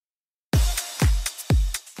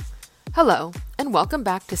Hello, and welcome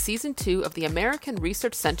back to Season 2 of the American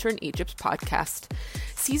Research Center in Egypt podcast.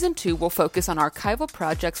 Season 2 will focus on archival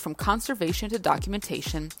projects from conservation to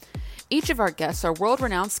documentation. Each of our guests are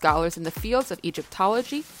world-renowned scholars in the fields of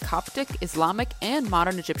Egyptology, Coptic, Islamic, and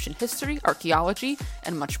modern Egyptian history, archaeology,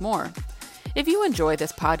 and much more. If you enjoy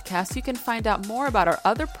this podcast, you can find out more about our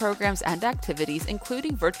other programs and activities,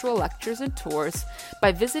 including virtual lectures and tours,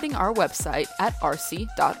 by visiting our website at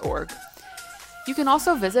rc.org. You can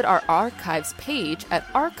also visit our archives page at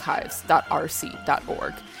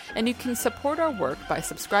archives.rc.org, and you can support our work by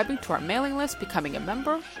subscribing to our mailing list, becoming a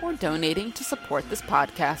member, or donating to support this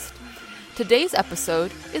podcast. Today's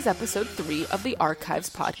episode is episode 3 of the Archives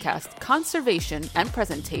podcast, Conservation and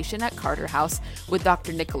Presentation at Carter House, with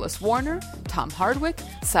Dr. Nicholas Warner, Tom Hardwick,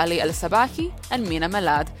 Salih El-Sabahi, and Mina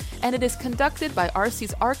Melad, and it is conducted by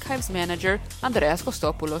RC's Archives Manager, Andreas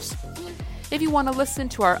Kostopoulos. If you want to listen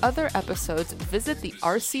to our other episodes, visit the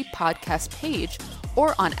RC podcast page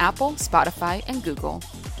or on Apple, Spotify, and Google.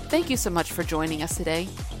 Thank you so much for joining us today,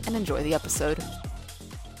 and enjoy the episode.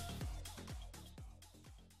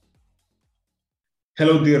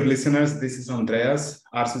 Hello, dear listeners. This is Andreas,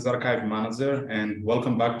 RC's Archive Manager, and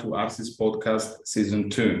welcome back to RC's podcast Season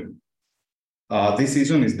 2. This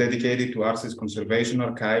season is dedicated to RC's Conservation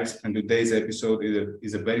Archives, and today's episode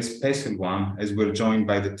is a very special one as we're joined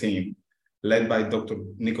by the team, led by Dr.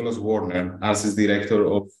 Nicholas Warner, RC's Director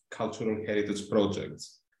of Cultural Heritage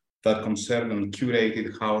Projects, that concerned and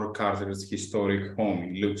curated Howard Carter's historic home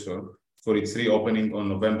in Luxor for its reopening on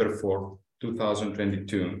November 4,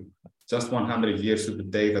 2022, just 100 years to the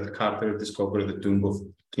day that Carter discovered the tomb of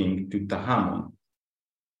King Tutankhamun.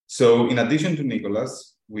 So in addition to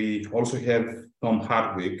Nicholas, we also have Tom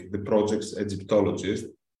Hardwick, the project's Egyptologist,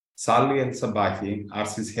 Salih El-Sabahi,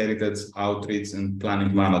 RC's Heritage Outreach and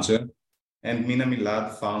Planning Manager, and Mina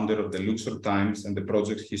Melad, founder of the Luxor Times and the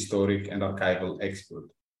project's historic and archival expert.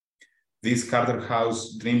 This Carter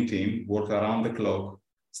House Dream Team worked around the clock,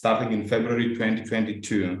 starting in February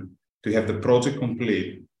 2022, to have the project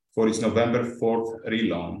complete for its November 4th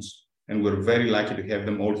relaunch, and we're very lucky to have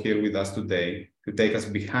them all here with us today to take us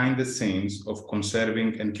behind the scenes of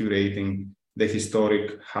conserving and curating the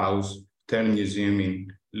historic house turned museum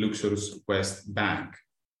in Luxor's West Bank.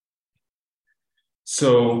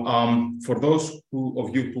 So for those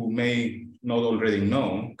of you who may not already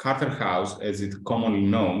know, Carter House, as it's commonly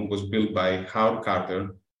known, was built by Howard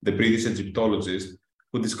Carter, the British Egyptologist,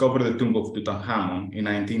 who discovered the tomb of Tutankhamun in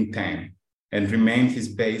 1910 and remained his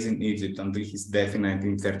base in Egypt until his death in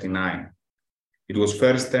 1939. It was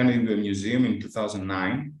first turned into a museum in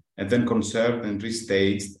 2009 and then conserved and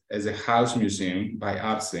restaged as a house museum by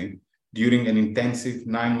RC during an intensive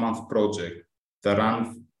 9-month project that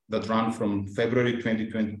ran from February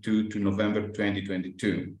 2022 to November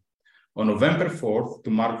 2022. On November 4th, to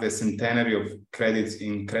mark the centenary of Credit's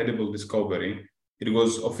incredible discovery, it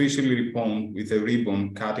was officially reborn with a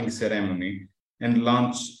ribbon-cutting ceremony and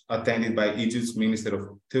launch attended by Egypt's Minister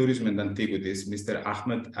of Tourism and Antiquities, Mr.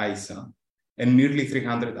 Ahmed Aissa, and nearly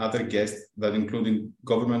 300 other guests that included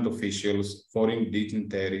government officials, foreign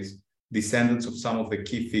dignitaries, descendants of some of the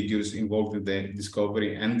key figures involved with the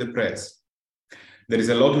discovery, and the press. There is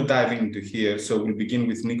a lot to dive into here, so we'll begin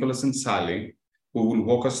with Nicholas and Salih, who will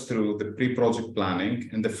walk us through the pre-project planning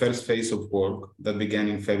and the first phase of work that began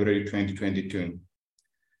in February 2022.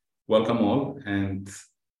 Welcome all, and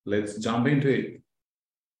let's jump into it.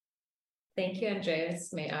 Thank you,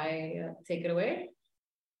 Andreas. May I take it away?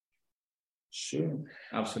 Sure,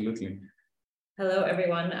 absolutely. Hello,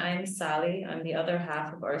 everyone. I'm Salih. I'm the other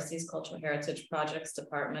half of RC's Cultural Heritage Projects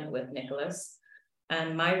Department with Nicholas.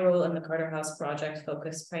 And my role in the Carter House project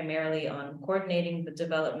focused primarily on coordinating the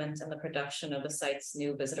development and the production of the site's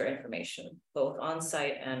new visitor information, both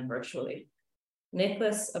on-site and virtually.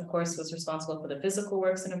 Nicholas, of course, was responsible for the physical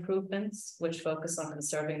works and improvements, which focus on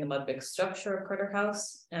conserving the mud brick structure of Carter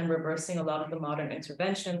House and reversing a lot of the modern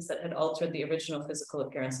interventions that had altered the original physical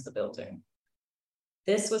appearance of the building.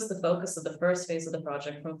 This was the focus of the first phase of the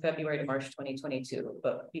project from February to March 2022.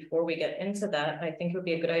 But before we get into that, I think it would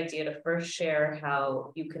be a good idea to first share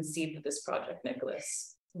how you conceived of this project,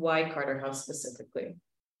 Nicholas. Why Carter House specifically?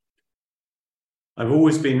 I've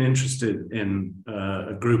always been interested in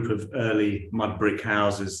a group of early mud brick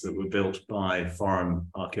houses that were built by foreign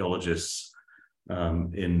archaeologists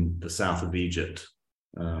in the south of Egypt.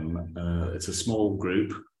 It's a small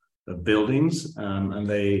group of buildings, and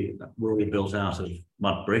they were all built out of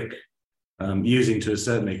mud brick, using to a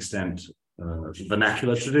certain extent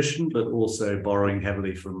vernacular tradition, but also borrowing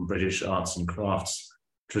heavily from British arts and crafts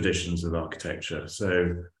traditions of architecture.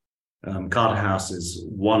 So Carter House is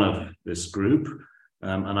one of this group,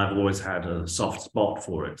 and I've always had a soft spot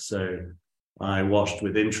for it. So I watched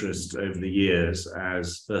with interest over the years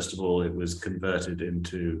as, first of all, it was converted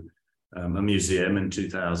into a museum in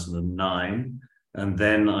 2009. And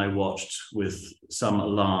then I watched with some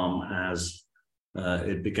alarm as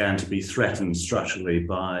it began to be threatened structurally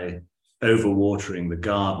by overwatering the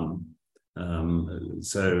garden.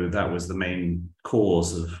 So that was the main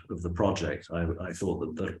cause of the project. I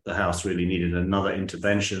thought that the house really needed another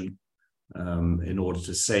intervention in order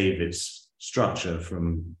to save its structure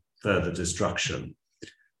from further destruction.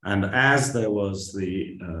 And as there was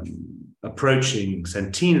the approaching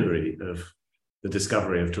centenary of the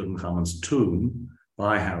discovery of Tutankhamun's tomb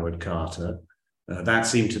by Howard Carter, that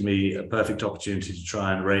seemed to me a perfect opportunity to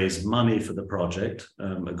try and raise money for the project,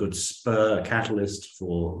 a good spur, a catalyst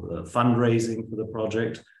for fundraising for the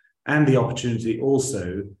project, and the opportunity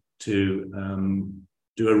also to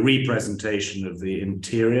do a representation of the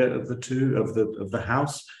interior of the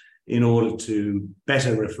house in order to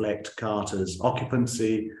better reflect Carter's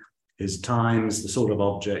occupancy, his times, the sort of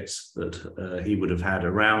objects that he would have had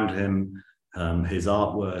around him, his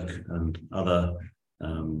artwork and other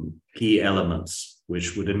key elements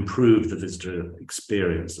which would improve the visitor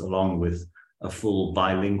experience, along with a full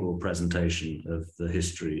bilingual presentation of the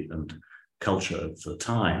history and culture of the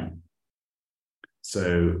time.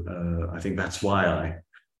 So I think that's why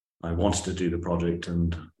I wanted to do the project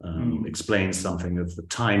and explain something of the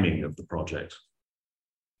timing of the project.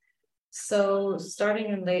 So starting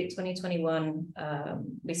in late 2021,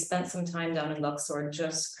 we spent some time down in Luxor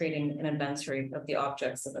just creating an inventory of the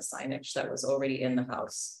objects of the signage that was already in the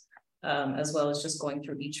house, as well as just going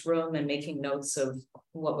through each room and making notes of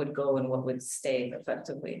what would go and what would stay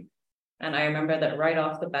effectively. And I remember that right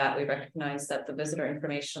off the bat, we recognized that the visitor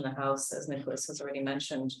information in the house, as Nicholas has already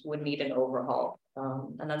mentioned, would need an overhaul.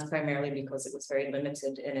 And that's primarily because it was very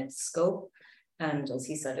limited in its scope. And as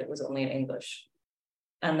he said, it was only in English.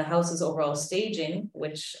 And the house's overall staging,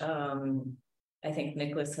 which I think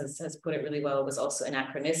Nicholas has put it really well, was also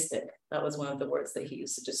anachronistic. That was one of the words that he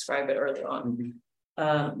used to describe it early on.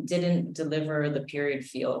 Didn't deliver the period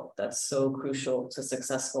feel that's so crucial to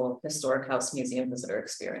successful historic house museum visitor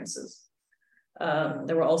experiences.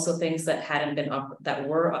 There were also things that had been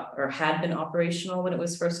operational when it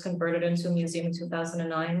was first converted into a museum in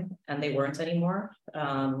 2009, and they weren't anymore,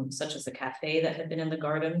 such as the cafe that had been in the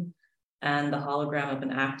garden, and the hologram of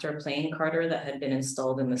an actor playing Carter that had been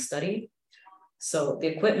installed in the study. So the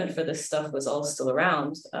equipment for this stuff was all still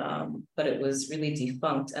around, but it was really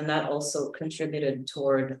defunct. And that also contributed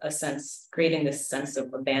toward creating this sense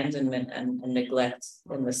of abandonment and neglect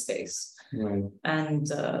in the space. Right. And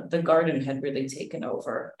the garden had really taken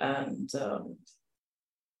over. And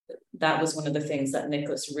that was one of the things that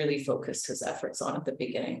Nicholas really focused his efforts on at the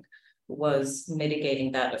beginning, was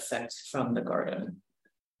mitigating that effect from the garden.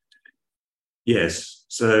 Yes.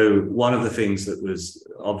 So one of the things that was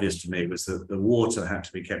obvious to me was that the water had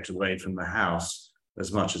to be kept away from the house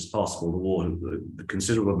as much as possible. The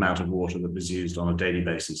considerable amount of water that was used on a daily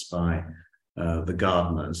basis by the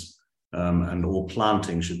gardeners, and all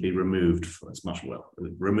planting should be removed as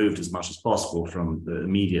much as possible from the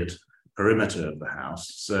immediate perimeter of the house.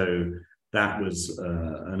 So that was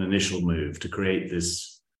an initial move to create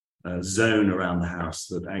this zone around the house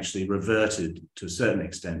that actually reverted to a certain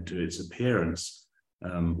extent to its appearance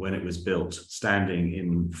when it was built, standing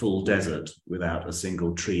in full desert without a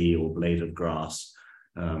single tree or blade of grass.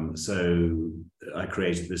 So I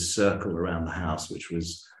created this circle around the house, which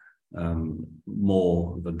was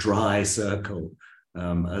more of a dry circle,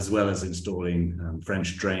 as well as installing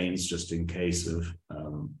French drains just in case of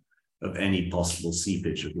any possible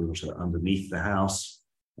seepage of water underneath the house.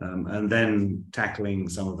 And then tackling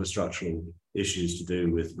some of the structural issues to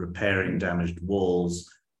do with repairing damaged walls,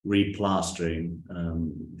 replastering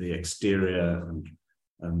the exterior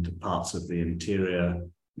and parts of the interior,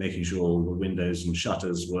 making sure all the windows and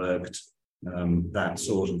shutters worked, that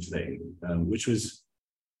sort of thing, which was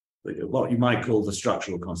what you might call the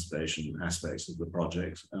structural conservation aspects of the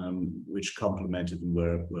project, which complemented and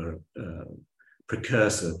were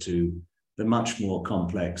precursor to the much more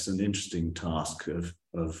complex and interesting task of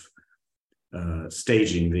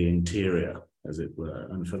staging the interior, as it were.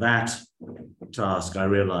 And for that task, I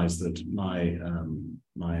realized that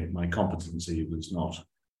my competency was not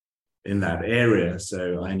in that area,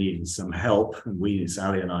 so I needed some help, and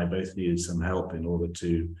Sally and I both needed some help in order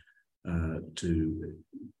to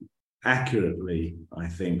accurately, I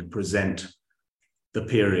think, present the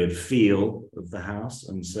period feel of the house.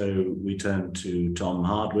 And so we turned to Tom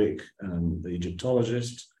Hardwick, the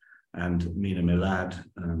Egyptologist, and Mina Milad,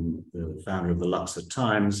 the founder of the Luxor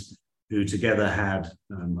Times, who together had,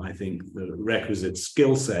 I think, the requisite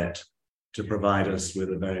skill set to provide us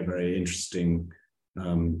with a very, very interesting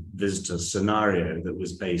visitor scenario that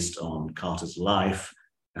was based on Carter's life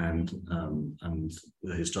and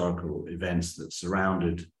the historical events that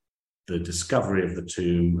surrounded the discovery of the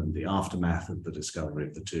tomb and the aftermath of the discovery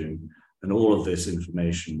of the tomb. And all of this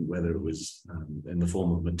information, whether it was in the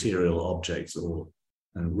form of material objects or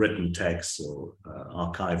written texts or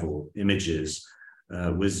archival images,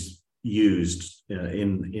 was used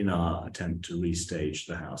in our attempt to restage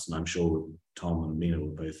the house. And I'm sure Tom and Mina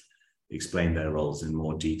will both explain their roles in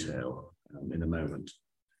more detail in a moment.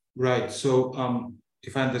 Right. So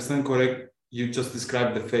if I understand correct, you just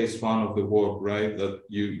described the phase one of the work, right? That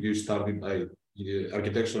you started by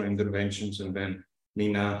architectural interventions, and then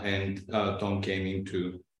Mina and Tom came in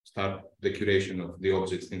to start the curation of the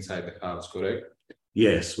objects inside the house, correct?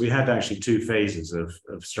 Yes, we had actually two phases of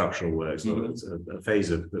structural works. Mm-hmm. A phase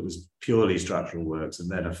that was purely structural works, and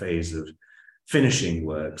then a phase of finishing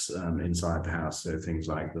works inside the house. So things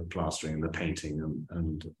like the plastering and the painting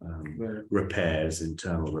and repairs,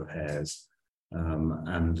 internal repairs.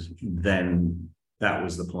 And then that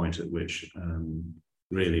was the point at which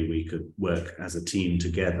really we could work as a team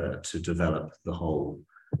together to develop the whole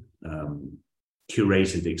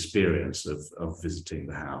curated experience of visiting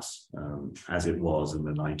the house as it was in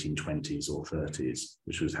the 1920s or 30s,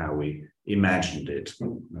 which was how we imagined it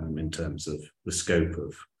in terms of the scope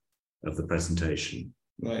of the presentation.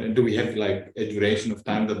 Right. And do we have like a duration of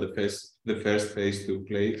time that the first phase took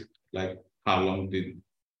place? Like how long did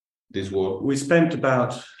this work? We spent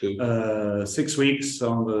about 6 weeks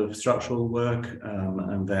on the structural work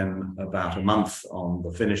and then about a month on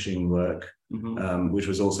the finishing work, mm-hmm. Which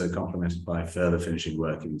was also complemented by further finishing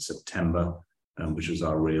work in September, which was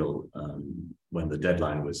our real, when the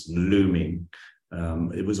deadline was looming.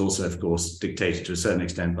 It was also, of course, dictated to a certain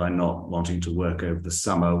extent by not wanting to work over the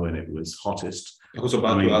summer when it was hottest. We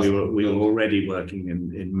were already working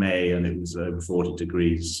in May, and it was over 40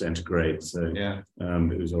 degrees centigrade. So yeah.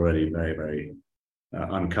 It was already very, very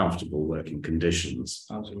uncomfortable working conditions.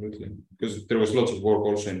 Absolutely. Because there was lots of work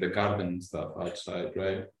also in the garden and stuff outside,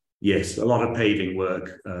 right? Yes, a lot of paving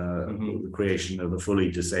work, mm-hmm. the creation of a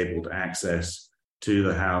fully disabled access to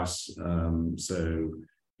the house. So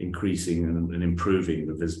increasing and improving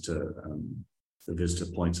the visitor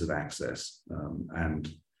points of access,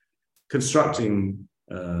 and constructing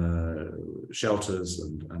shelters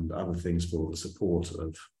and other things for the support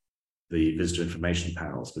of the visitor information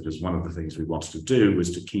panels, because one of the things we wanted to do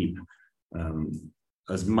was to keep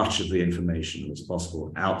as much of the information as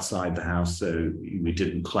possible outside the house, so we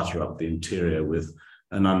didn't clutter up the interior with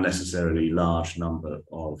an unnecessarily large number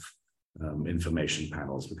of information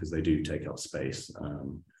panels, because they do take up space.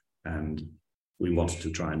 And we wanted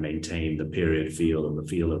to try and maintain the period feel and the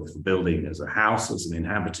feel of the building as a house, as an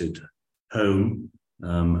inhabited home.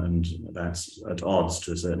 And that's at odds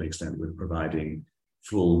to a certain extent with providing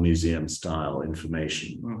full museum style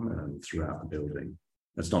information throughout the building.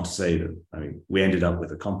 That's not to say that, I mean, we ended up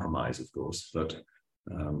with a compromise, of course, but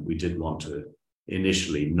we did want to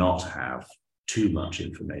initially not have too much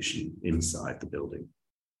information inside the building.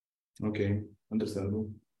 Okay,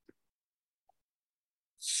 understandable.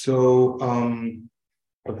 So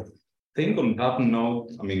I think on that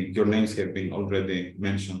note, I mean, your names have been already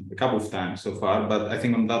mentioned a couple of times so far, but I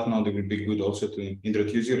think on that note, it would be good also to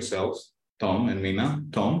introduce yourselves, Tom and Mina.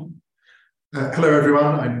 Tom. Hello,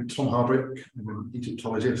 everyone. I'm Tom Hardwick. I'm an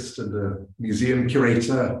Egyptologist and a museum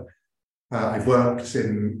curator. I've worked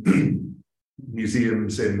in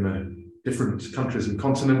museums in different countries and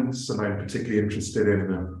continents, and I'm particularly interested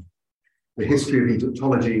in the history of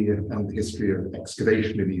Egyptology and the history of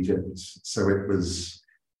excavation in Egypt. So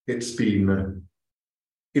it's been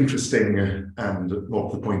interesting and, more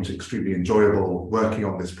to the point, extremely enjoyable working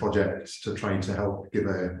on this project to try to help give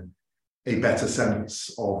a better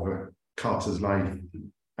sense of Carter's life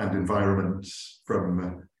and environment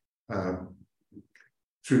from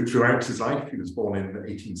throughout his life. He was born in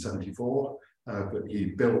 1874, but he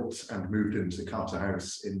built and moved into Carter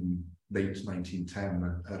House in late 1910,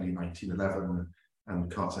 early 1911,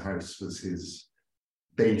 and Carter House was his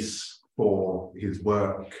base for his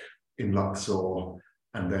work in Luxor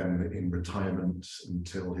and then in retirement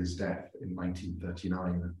until his death in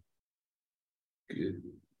 1939.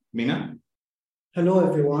 Mina? Hello,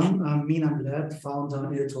 everyone. I'm Mina Blad, founder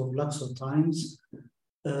and editor of Luxor Times.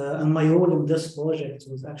 And my role in this project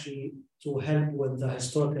was actually to help with the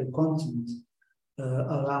historical content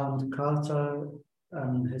around Carter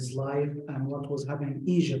and his life and what was happening in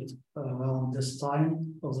Egypt around this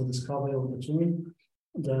time of the discovery of the tomb,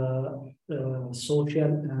 the social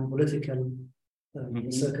and political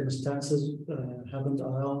circumstances happened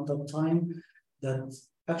around that time that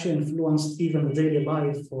actually influenced even the daily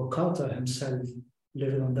life for Carter himself,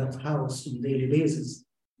 living on that house on a daily basis.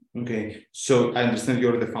 Okay, so I understand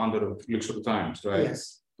you're the founder of Luxor Times, right?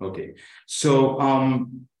 Yes. Okay, so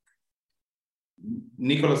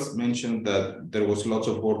Nicholas mentioned that there was lots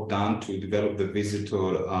of work done to develop the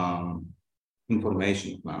visitor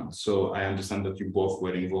information plan. So I understand that you both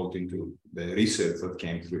were involved into the research that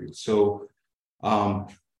came through it. So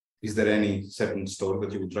is there any certain story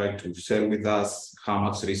that you would like to share with us? How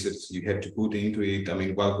much research you had to put into it? I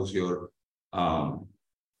mean, what was your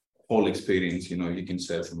whole experience? You know, you can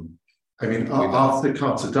share some. I mean, after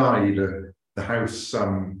Carter died, the house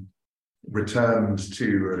returned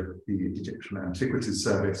to the Egyptian Antiquities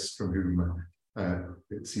Service, from whom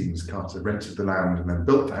it seems Carter rented the land and then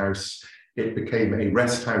built the house. It became a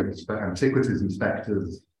rest house for antiquities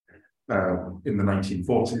inspectors in the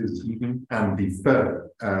 1940s, and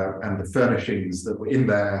the furnishings that were in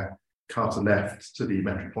there, Carter left to the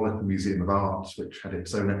Metropolitan Museum of Art, which had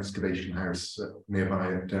its own excavation house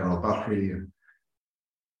nearby at Deir al-Bahri.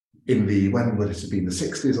 In the, when would it have been, the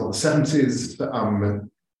 60s or the 70s,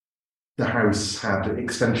 the house had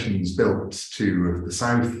extensions built to the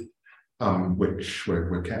south, which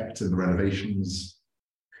were kept in the renovations.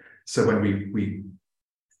 So when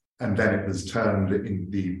and then it was turned in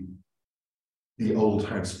the old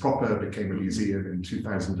house proper became a museum in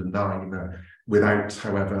 2009, without,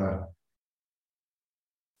 however,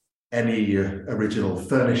 any original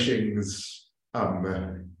furnishings,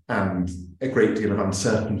 and a great deal of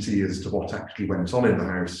uncertainty as to what actually went on in the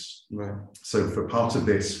house. Right. So for part of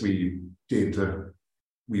this, we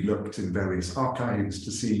looked in various archives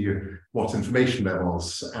to see what information there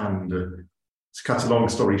was, and to cut a long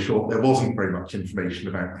story short, there wasn't very much information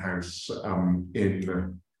about the house.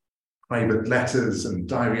 In private letters and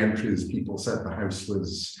diary entries, people said the house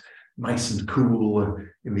was nice and cool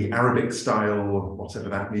in the Arabic style, whatever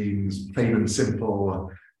that means, plain and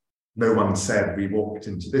simple. No one said we walked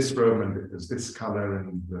into this room and it was this color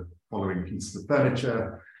and the following piece of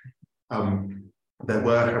furniture. There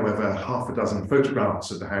were, however, half a dozen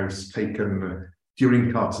photographs of the house taken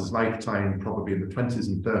during Carter's lifetime, probably in the 20s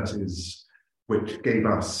and 30s, which gave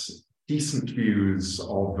us decent views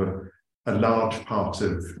of a large part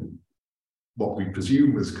of what we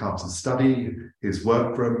presume was Carter's study, his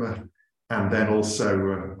workroom, and then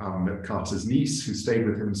also Carter's niece, who stayed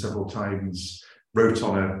with him several times, wrote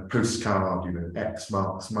on a postcard, you know, X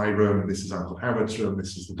marks my room, this is Uncle Howard's room,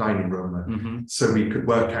 this is the dining room. So we could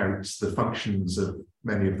work out the functions of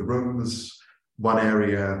many of the rooms. One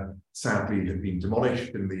area, sadly, had been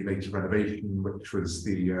demolished in the later renovation, which was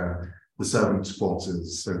the servants'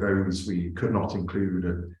 quarters. So those we could not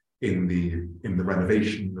include in the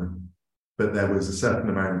renovation, but there was a certain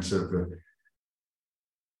amount of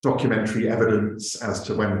documentary evidence as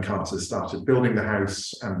to when Carter started building the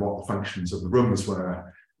house and what the functions of the rooms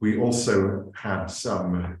were. We also had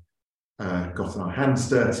some gotten our hands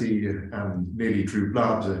dirty and nearly drew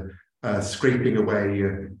blood, scraping away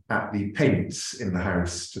at the paints in the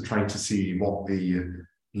house to try to see what the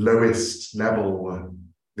lowest level,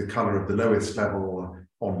 the color of the lowest level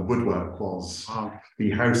on the woodwork was. The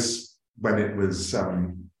house, when it was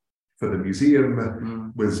for the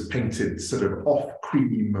museum, was painted sort of off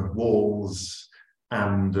cream walls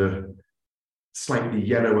and slightly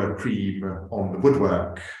yellower cream on the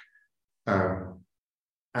woodwork.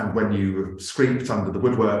 And when you scraped under the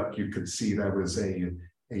woodwork, you could see there was a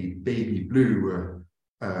baby blue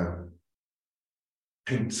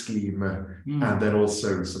paint scheme, and then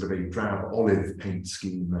also sort of a drab olive paint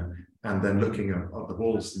scheme. And then looking at the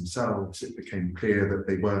walls themselves, it became clear that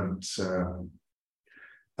they weren't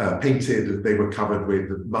painted, they were covered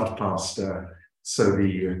with mud plaster. So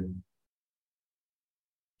the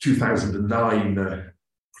 2009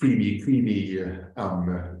 creamy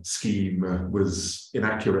scheme was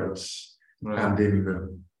inaccurate, and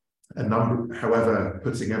in a number, however,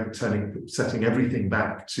 setting everything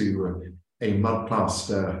back to a mud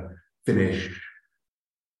plaster finish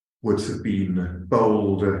would have been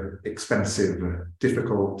bold, expensive,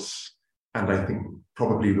 difficult, and I think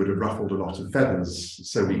probably would have ruffled a lot of feathers.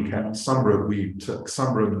 So we kept we took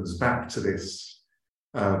some rooms back to this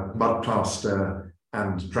mud plaster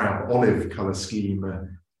and drab olive color scheme,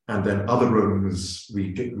 and then other rooms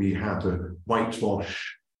we had a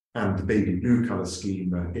whitewash and the baby blue color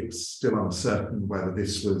scheme. It's still uncertain whether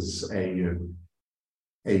this was a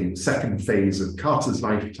second phase of Carter's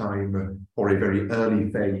lifetime or a very early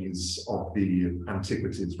phase of the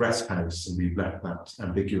Antiquities Rest House, and we've left that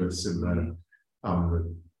ambiguous in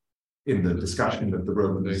the discussion of the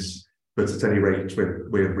rooms. but at any rate,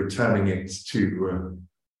 we're returning it to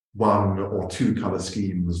one or two colour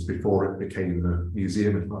schemes before it became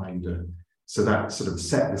museumified. So that sort of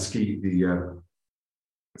set the scene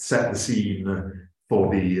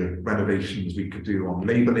for the renovations we could do on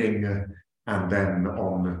labelling and then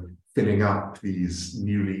on filling up these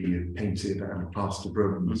newly painted and plastered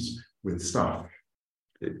rooms with stuff.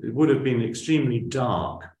 It would have been extremely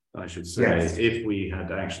dark, I should say, yes, if we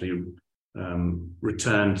had actually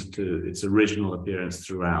returned to its original appearance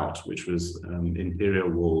throughout, which was interior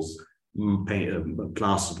walls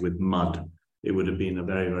plastered with mud. It would have been a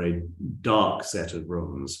very, very dark set of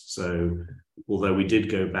rooms. So although we did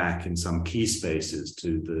go back in some key spaces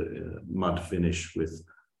to the mud finish with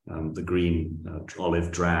the green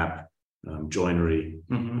olive drab joinery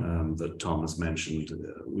that Tom has mentioned,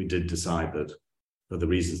 we did decide that, for the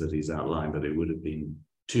reasons that he's outlined, that it would have been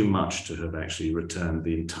too much to have actually returned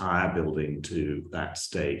the entire building to that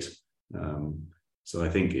state. So I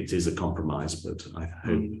think it is a compromise, but I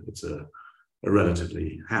hope it's a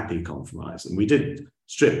relatively happy compromise. And we did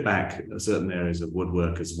strip back certain areas of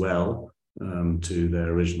woodwork as well to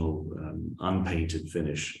their original unpainted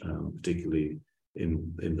finish, particularly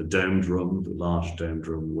in the domed room, the large domed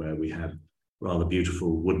room, where we had rather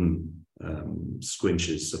beautiful wooden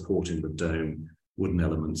squinches supporting the dome, wooden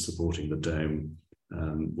elements supporting the dome,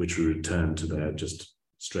 which we returned to their just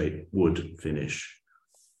straight wood finish.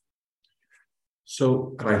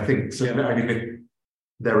 So, and I think I mean,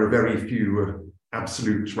 there are very few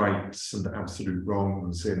absolute rights and absolute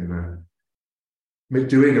wrongs in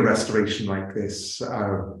doing a restoration like this.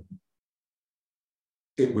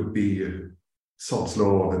 It would be sod's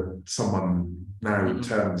law that someone now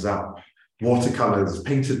turns up watercolors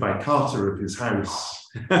painted by Carter of his house.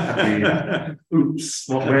 Oops!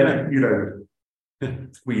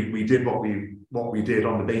 We did what we did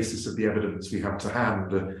on the basis of the evidence we have to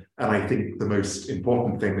hand, and I think the most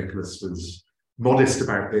important thing Nicholas was modest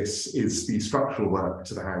about this is the structural work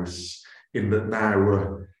to the house, in that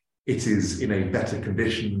now it is in a better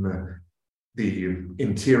condition. The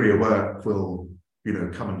interior work will,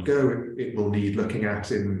 come and go. It will need looking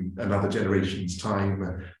at in another generation's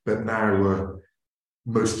time, but now,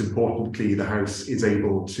 most importantly, the house is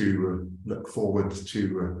able to look forward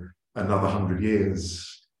to another 100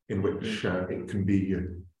 years in which it can be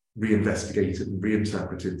reinvestigated and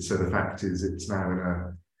reinterpreted. So the fact is, it's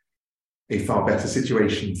now in a far better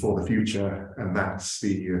situation for the future, and that's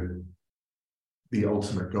the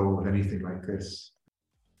ultimate goal of anything like this.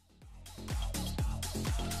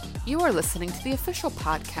 You are listening to the official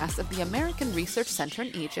podcast of the American Research Center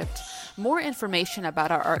in Egypt. More information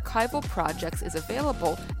about our archival projects is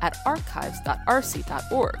available at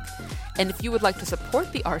archives.rc.org. And if you would like to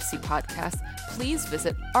support the RC podcast, please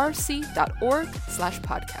visit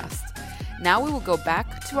rc.org/podcast. Now we will go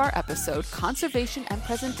back to our episode, Conservation and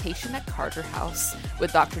Presentation at Carter House,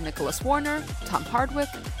 with Dr. Nicholas Warner, Tom Hardwick,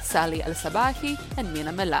 Sally El-Sabahi, and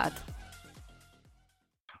Mina Melad.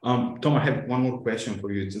 Tom, I have one more question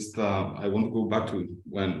for you. Just I want to go back to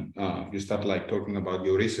when you start talking about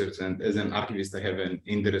your research, and as an archivist, I have an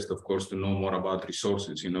interest, of course, to know more about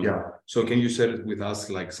resources. Yeah. So can you share with us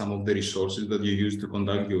some of the resources that you use to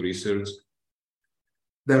conduct your research?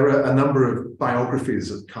 There are a number of biographies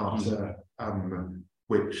of Carter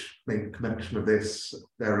which make mention of this.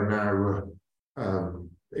 There are now,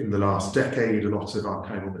 in the last decade, a lot of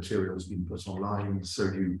archival material has been put online, so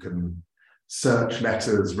you can search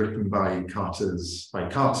letters written by Carter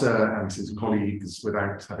and his colleagues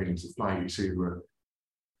without having to fly to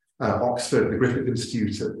Oxford. The Griffith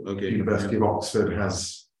Institute at the University of Oxford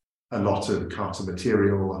has a lot of Carter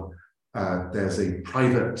material. There's a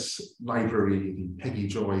private library, the Peggy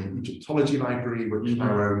Joy Egyptology Library, which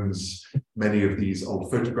now owns many of these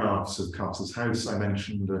old photographs of Carter's house I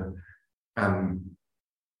mentioned. And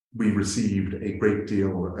we received a great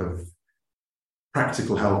deal of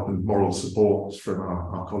practical help and moral support from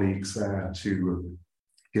our colleagues there to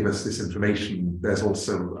give us this information. There's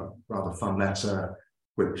also a rather fun letter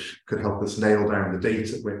which could help us nail down the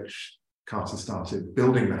date at which Carter started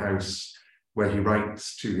building the house, where he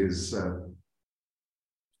writes to his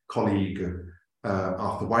colleague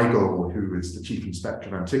Arthur Weigel, who is the Chief Inspector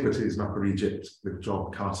of Antiquities in Upper Egypt, the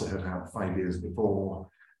job Carter had had 5 years before,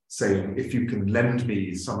 saying, if you can lend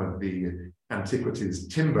me some of the antiquities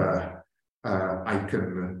timber, I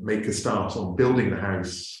can make a start on building the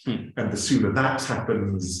house, and the sooner that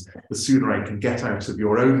happens, the sooner I can get out of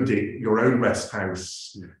your own rest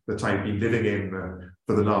house that I've been living in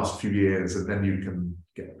for the last few years, and then you can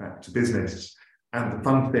get back to business. And the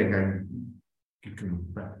fun thing, and you can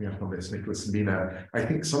back me up on this, Nicholas and Mina, I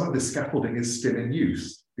think some of the scaffolding is still in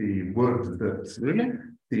use. The wood that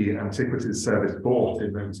the Antiquities Service bought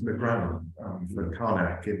in the ground for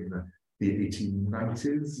Karnak in the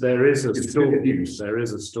 1890s. There is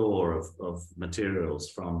a store of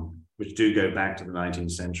materials which do go back to the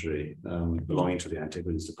 19th century, belonging to the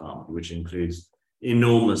Antiquities Department, which includes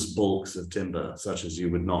enormous bulks of timber, such as you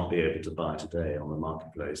would not be able to buy today on the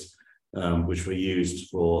marketplace, which were used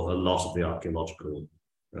for a lot of the archaeological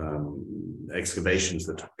excavations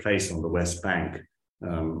that took place on the West Bank,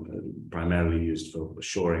 primarily used for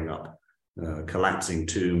shoring up collapsing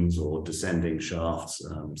tombs or descending shafts.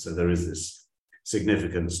 So there is this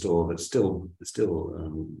significant store that's still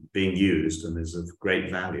being used and is of great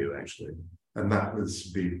value, actually. And that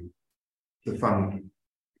was the fun.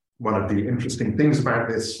 One of the interesting things about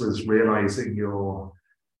this was realizing you're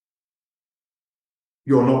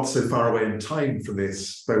not so far away in time from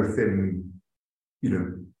this, both in,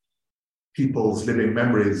 people's living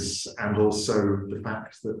memories and also the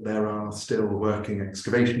fact that there are still working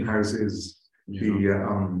excavation houses.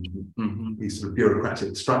 The sort of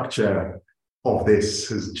bureaucratic structure of this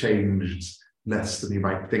has changed less than you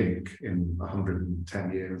might think in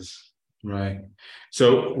 110 years. Right.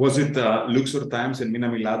 So was it Luxor Times and Mina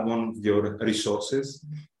Milad one of your resources?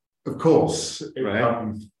 Of course.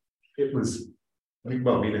 Right. It was,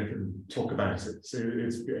 Mina can talk about it. So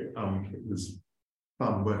it was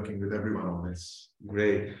fun working with everyone on this.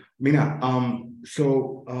 Great. Mina,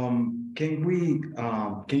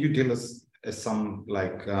 can you tell us some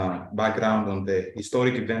background on the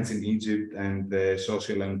historic events in Egypt and the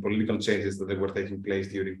social and political changes that were taking place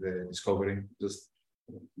during the discovery, just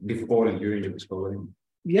before and during the discovery?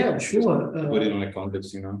 Yeah, sure. Put it on a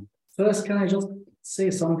context, First, can I just say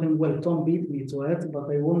something? Well, Tom beat me to it, but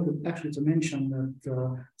I wanted actually to mention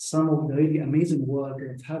that some of the really amazing work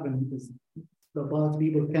that happened is the part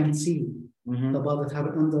people can't see, the part that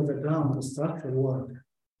happened under the ground, the structural work.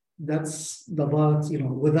 That's the part,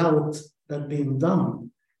 without that being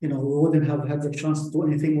done, we wouldn't have had the chance to do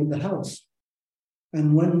anything with the house.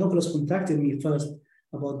 And when Nicholas contacted me first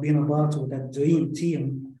about being a part of that dream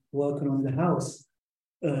team working on the house,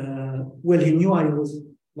 he knew I was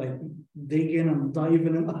digging and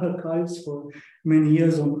diving in archives for many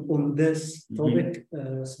years on this topic,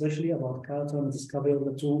 especially about Carter and the discovery of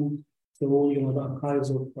the tomb, through the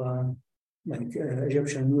archives of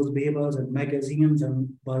Egyptian newspapers and magazines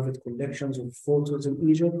and private collections of photos in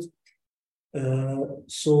Egypt.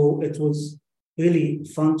 So it was really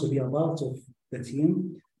fun to be a part of the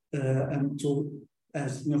team and to,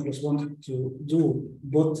 as Nicholas wanted to do,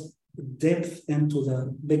 put depth into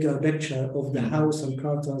the bigger picture of the house and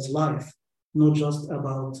Carter's life, not just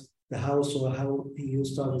about the house or how he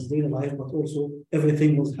used to have his daily life, but also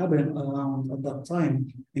everything was happening around at that time,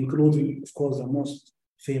 including, of course, the most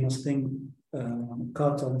famous thing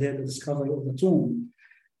Carter did, the discovery of the tomb.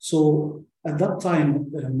 So at that time,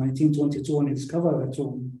 1922, when he discovered the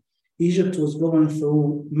tomb, Egypt was going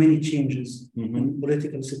through many changes in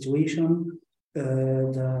political situation.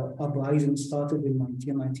 The uprising started in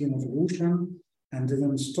 1919 revolution and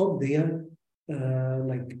didn't stop there.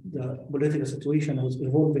 The political situation was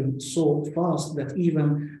evolving so fast that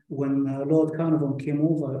even when Lord Carnarvon came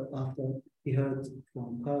over after he heard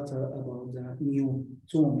from Carter about the new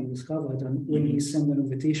tomb he discovered, and when he sent an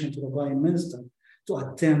invitation to the Prime Minister to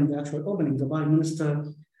attend the actual opening, the Prime Minister,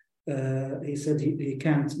 he said he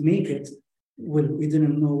can't make it. Well, he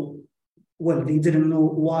didn't know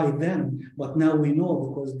why then, but now we know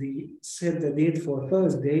because they set the date for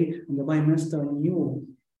Thursday, and the Prime Minister knew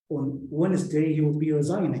on Wednesday he would be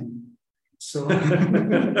resigning. So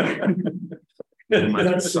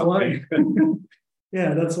that's why.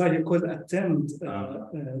 Yeah, that's why he could attend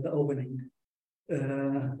the opening.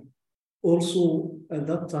 Also, at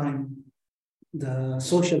that time, the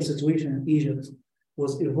social situation in Egypt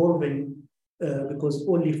was evolving because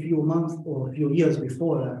only a few months or a few years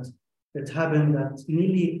before that, it happened that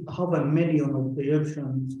nearly 500,000 of the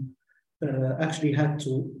Egyptians actually had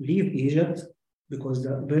to leave Egypt because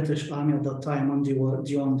the British army at that time, when they were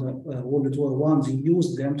during the World War I, they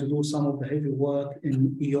used them to do some of the heavy work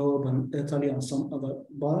in Europe and Italy and some other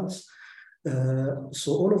parts.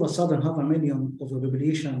 So all of a sudden, 500,000 of the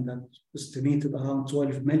population that estimated around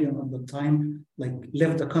 12 million at the time,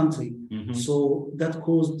 left the country. So that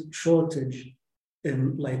caused shortage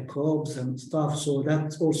in crops and stuff. So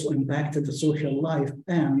that also impacted the social life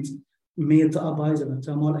and made the uprising and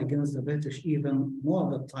turmoil against the British even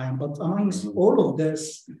more at that time. But amongst all of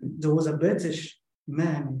this, there was a British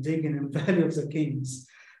man digging in Valley of the Kings,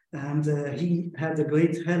 and he had a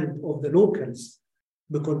great help of the locals,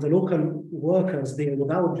 because the local workers there,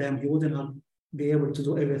 without them, he wouldn't have been able to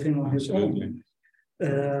do everything on his own.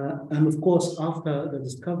 And of course, after the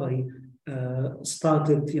discovery,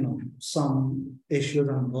 started, some issues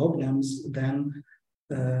and problems. Then,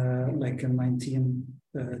 like in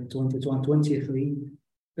 1922 and 23,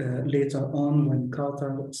 later on when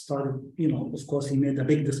Carter started, of course, he made a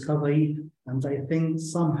big discovery, and I think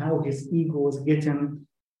somehow his ego was getting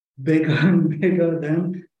bigger and bigger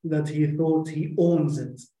then, that he thought he owns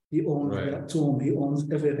it. He owns the tomb, he owns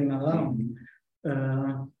everything around.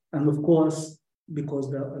 And of course, because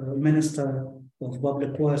the Minister of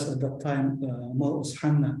Public Works at that time, Mar'us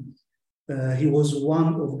Hanna, he was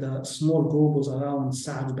one of the small groups around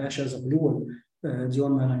Saad Pasha's rule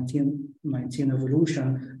during the 1919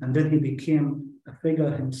 revolution, and then he became a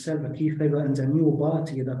figure himself, a key figure in the new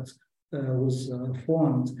party that was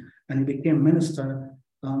formed, and he became minister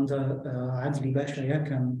under Adli Pasha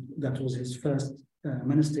Yakan. That was his first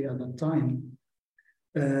ministry at that time.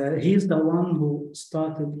 He's the one who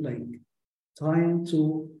started trying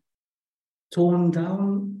to tone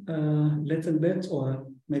down a little bit, or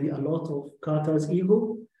maybe a lot, of Carter's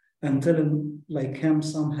ego, and telling him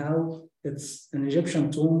somehow it's an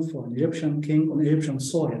Egyptian tomb for an Egyptian king on Egyptian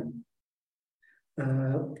soil.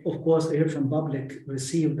 Of course, the Egyptian public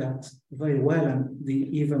received that very well, and they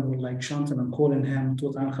even were chanting and calling him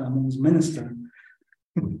Tutankhamun's minister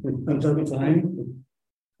at that time.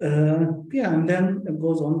 And then it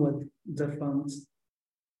goes on with different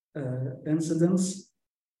incidents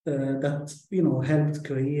that helped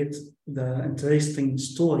create the interesting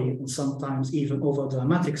story, and sometimes even over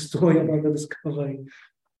dramatic story about the discovery.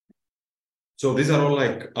 So these are all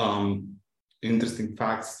interesting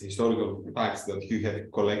facts, historical facts that you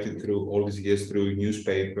have collected through all these years through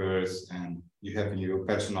newspapers, and you have in your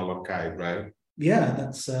personal archive, right? Yeah,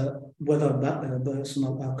 that's whether that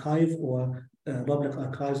personal archive or public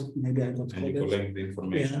archives, maybe I got and you collect the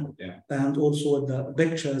information. Yeah. And also the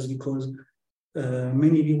pictures, because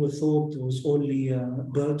many people thought it was only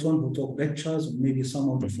Burton who took pictures, or maybe some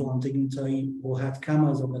of the foreign dignitary who had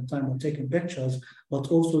cameras at the time were taking pictures,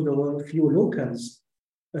 but also there were a few locals,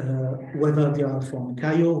 whether they are from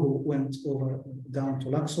Cairo, who went down to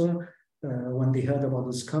Luxor when they heard about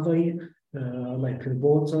the discovery, like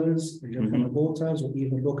reporters, Egyptian reporters, or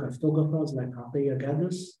even local photographers like Atiyah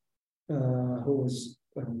Gaddis, who was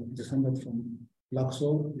descended from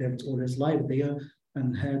Luxor, lived all his life there,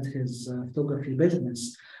 and had his photography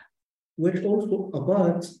business, which also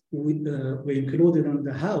about we included in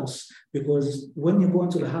the house, because when you go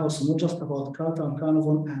into the house, not just about Carter and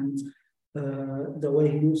Carnarvon and the way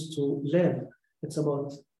he used to live, it's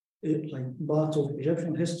about part of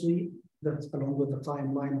Egyptian history, that along with the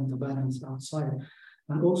timeline and the balance outside,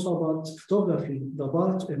 and also about photography, the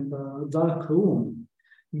part in the dark room.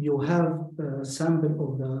 You have a sample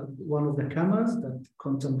of one of the cameras that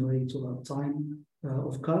contemporary to the time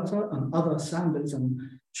of Carter, and other samples, and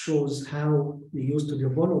shows how they used to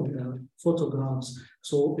develop the photographs.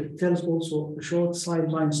 So it tells also a short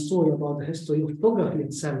sideline story about the history of photography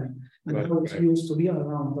itself, and how it used to be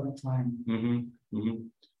around that time.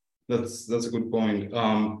 That's a good point.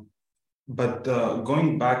 But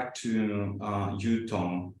going back to you,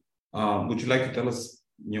 Tom, would you like to tell us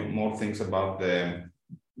more things about the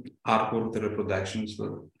artwork, the reproductions?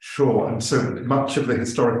 Sure. And so much of the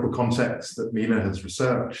historical context that Mina has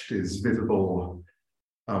researched is visible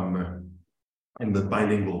in the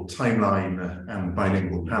bilingual timeline and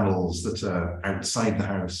bilingual panels that are outside the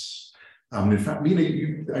house. In fact, Mina,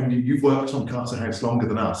 you've worked on Carter House longer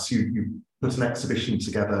than us. You put an exhibition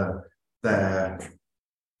together there.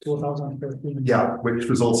 2013. Yeah, which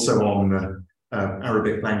was also on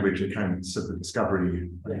Arabic language accounts of the discovery.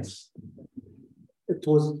 Yes. It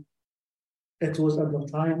was at the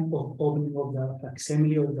time of opening of the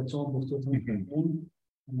facsimile of the tomb of Tutankhamun,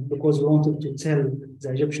 because we wanted to tell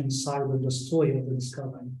the Egyptian side of the story of the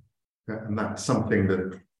discovery. Yeah, and that's something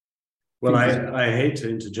that... Well, I hate to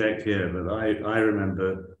interject here, but I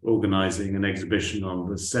remember organizing an exhibition on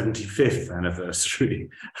the 75th anniversary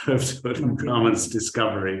of Tutankhamun's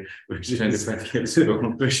discovery, which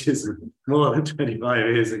is more than 25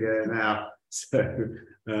 years ago now.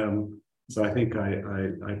 So I think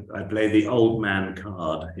I play the old man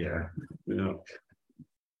card here. Well,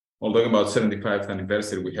 talking about 75th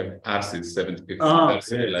anniversary, we have Arsis 75th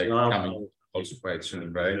anniversary, coming also quite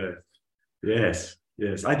soon, right? Yes.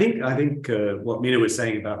 Yes, I think what Mina was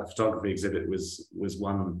saying about the photography exhibit was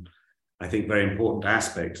one, I think, very important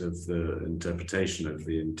aspect of the interpretation of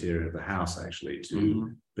the interior of the house, actually,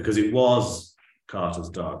 because it was Carter's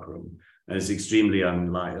darkroom, and it's extremely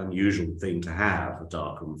unusual thing to have a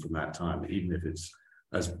darkroom from that time, even if it's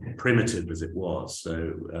as primitive as it was.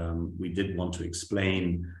 So we did want to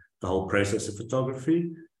explain the whole process of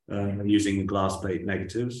photography, using glass plate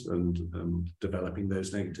negatives and developing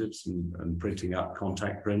those negatives and printing up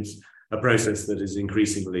contact prints, a process that is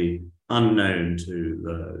increasingly unknown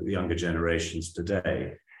to the younger generations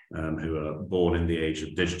today, who are born in the age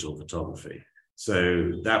of digital photography.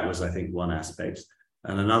 So that was, I think, one aspect.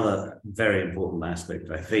 And another very important aspect,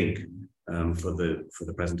 I think, for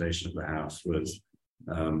the presentation of the house was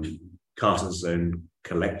Carter's own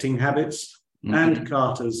collecting habits and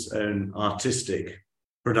Carter's own artistic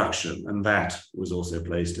production. And that was also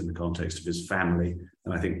placed in the context of his family.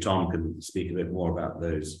 And I think Tom can speak a bit more about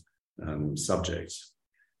those subjects.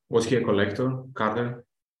 Was he a collector, Carter?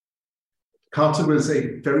 Carter was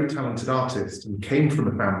a very talented artist and came from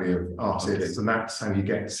a family of artists, and that's how he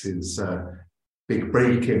gets his big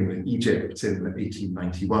break in Egypt in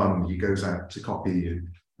 1891. He goes out to copy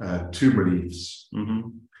tomb reliefs.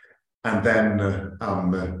 And then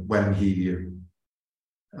when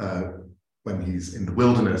he's in the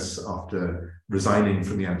wilderness after resigning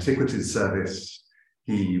from the Antiquities Service,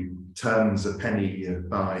 he turns a penny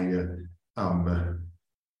by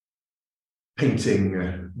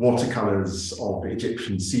painting watercolors of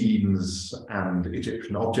Egyptian scenes and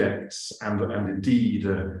Egyptian objects, and indeed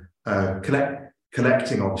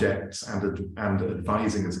collecting objects and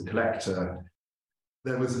advising as a collector.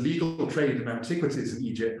 There was a legal trade in antiquities in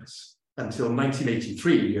Egypt until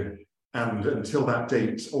 1983, and until that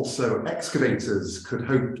date, also excavators could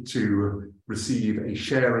hope to receive a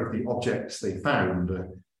share of the objects they found.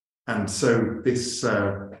 And so this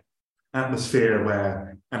atmosphere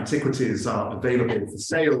where antiquities are available for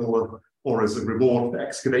sale or as a reward for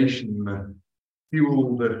excavation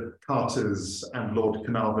fueled Carter's and Lord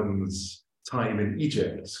Carnarvon's time in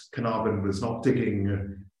Egypt. Carnarvon was not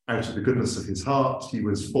digging out of the goodness of his heart. He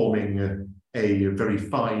was forming a very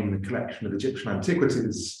fine collection of Egyptian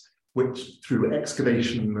antiquities, which through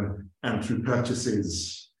excavation and through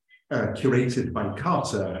purchases curated by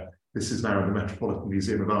Carter, this is now in the Metropolitan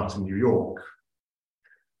Museum of Art in New York.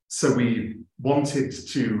 So we wanted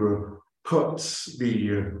to put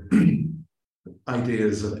the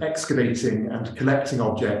ideas of excavating and collecting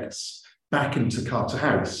objects back into Carter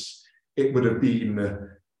House. It would have been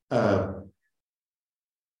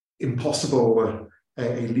impossible,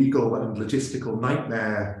 a legal and logistical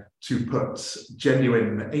nightmare to put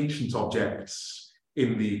genuine ancient objects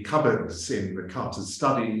in the cupboards in Carter's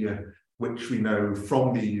study, which we know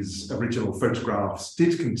from these original photographs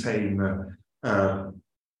did contain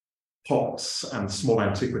pots and small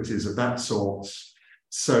antiquities of that sort.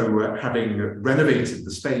 So having renovated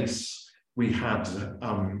the space, we had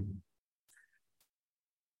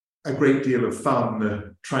a great deal of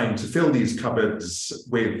fun trying to fill these cupboards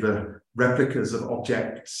with replicas of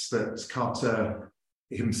objects that Carter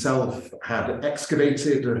himself had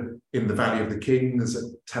excavated in the Valley of the Kings at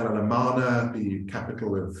Tel El Amarna, the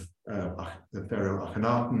capital of the Pharaoh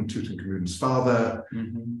Akhenaten, Tutankhamun's father,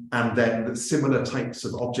 and then similar types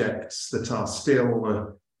of objects that are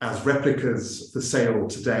still as replicas for sale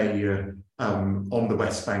today on the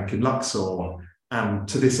West Bank in Luxor. And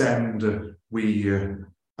to this end, we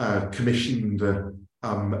commissioned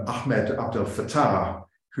Ahmed Abdel Fattah,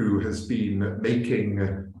 who has been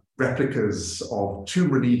making replicas of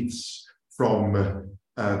tomb reliefs from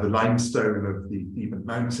the limestone of the Theban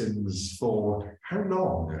mountains for how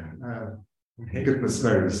long? Goodness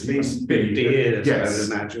knows. At least 50 years,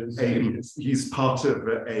 yes, I would imagine. He's part of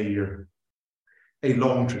a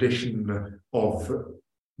long tradition of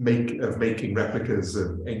making replicas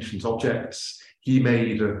of ancient objects. He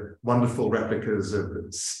made wonderful replicas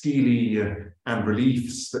of stelae and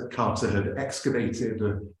reliefs that Carter had excavated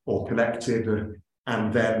or collected.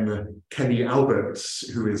 And then Kenny Alberts,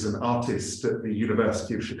 who is an artist at the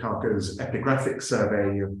University of Chicago's Epigraphic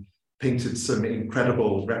Survey, painted some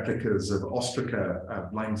incredible replicas of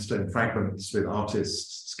ostraca, limestone fragments with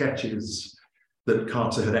artists' sketches that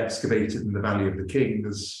Carter had excavated in the Valley of the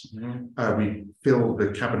Kings. We filled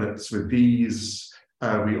the cabinets with these.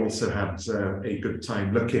 We also had a good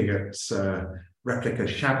time looking at replica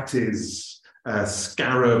shabtis,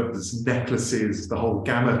 scarabs, necklaces, the whole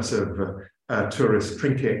gamut of tourist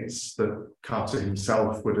trinkets that Carter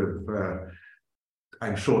himself would have,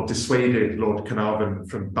 I'm sure, dissuaded Lord Carnarvon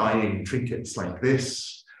from buying trinkets like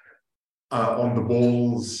this. On the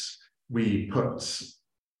walls, we put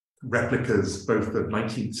replicas both of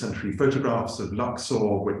 19th century photographs of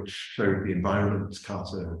Luxor, which showed the environment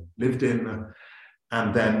Carter lived in,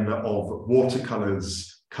 and then of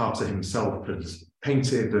watercolors Carter himself had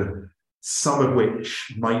painted, some of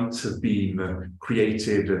which might have been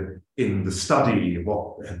created in the study,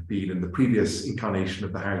 what had been in the previous incarnation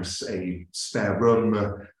of the house, a spare room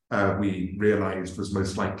we realized was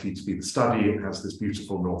most likely to be the study. It has this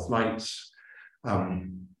beautiful north light.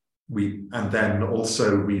 And then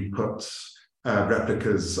also we put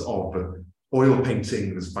replicas of oil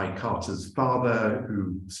paintings by Carter's father,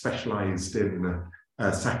 who specialized in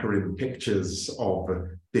saccharine pictures of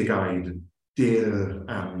big-eyed deer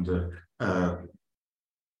and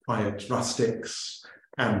quiet rustics.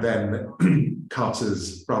 And then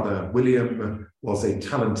Carter's brother William was a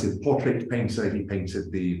talented portrait painter. He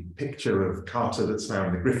painted the picture of Carter that's now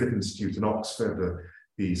in the Griffith Institute in Oxford,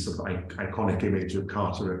 the sort of iconic image of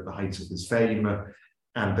Carter at the height of his fame,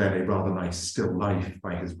 and then a rather nice still life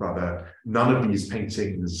by his brother. None of these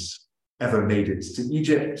paintings ever made it to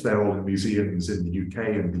Egypt. They're all in museums in the UK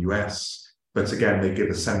and the US. But again, they give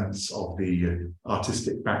a sense of the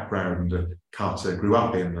artistic background Carter grew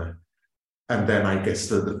up in. And then I guess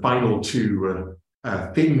the final two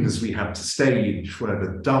things we had to stage were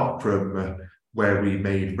the darkroom, where we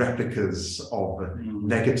made replicas of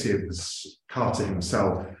negatives Carter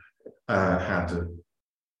himself had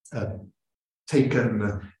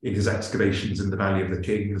taken in his excavations in the Valley of the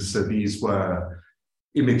Kings. So these were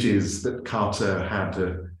images that Carter had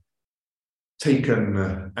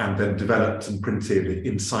taken and then developed and printed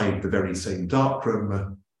inside the very same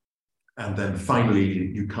darkroom. And then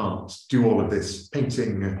finally, you can't do all of this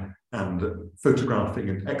painting and photographing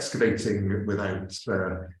and excavating without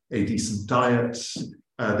a decent diet.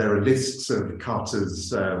 There are lists of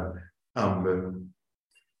Carter's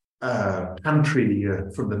pantry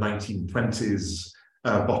from the 1920s,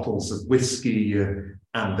 bottles of whiskey,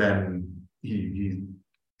 and then he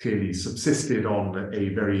clearly subsisted on a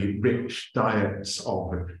very rich diet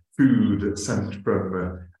of food sent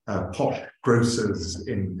from posh grocers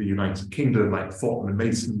in the United Kingdom, like Thornton and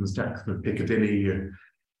Mason's, Jackson and Piccadilly.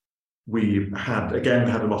 We had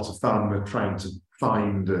a lot of fun trying to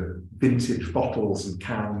find vintage bottles and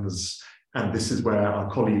cans, and this is where our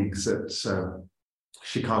colleagues at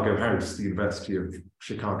Chicago House, the University of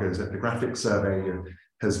Chicago's Ethnographic Survey,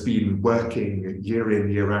 has been working year in,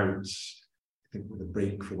 year out, I think with a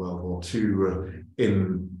break for World War II,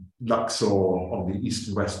 in Luxor on the east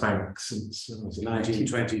and west bank since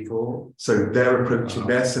 1924. So they're approaching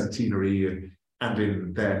their centenary, and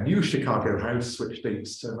in their new Chicago house, which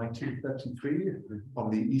dates to 1933, on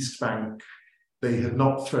the east bank, they had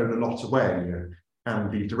not thrown a lot away.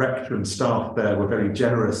 And the director and staff there were very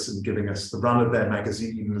generous in giving us the run of their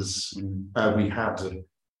magazines. We had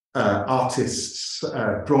artists'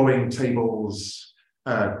 drawing tables,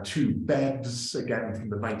 2 beds, again from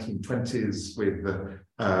the 1920s, with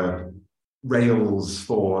rails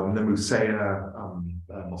for Nemusea,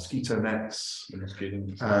 mosquito nets.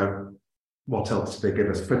 What else did they give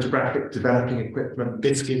us? Photographic developing equipment.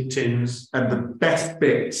 Biscuit tins. And the best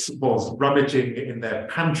bit was rummaging in their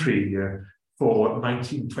pantry for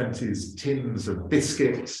 1920s tins of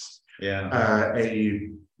biscuits. Yeah. A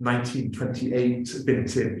 1928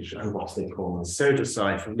 vintage, what do they call them? Soda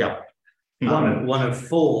siphon. Yeah. One of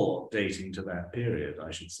 4 dating to that period, I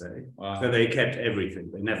should say. Wow. So they kept everything.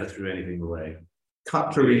 They never threw anything away.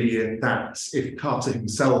 Cutlery that, if Carter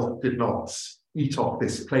himself did not eat off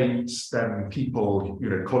this plate, then people,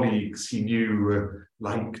 colleagues he knew,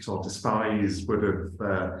 liked or despised, would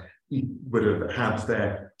have had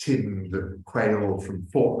their tinned quail from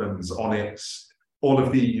Fortnum's on it. All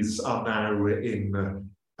of these are now in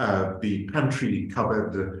the pantry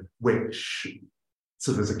cupboard, which,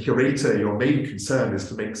 sort of as a curator, your main concern is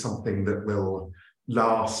to make something that will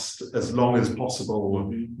last as long as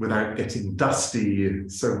possible without getting dusty.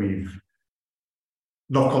 So we've,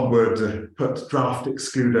 knock on wood, put draft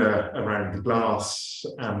excluder around the glass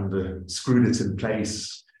and screwed it in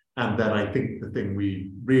place. And then I think the thing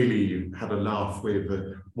we really had a laugh with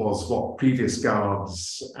was what previous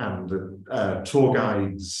guards and tour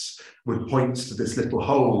guides would point to this little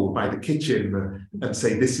hole by the kitchen and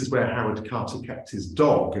say, this is where Howard Carter kept his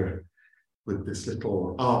dog, with this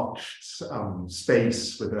little arched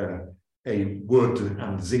space with a wood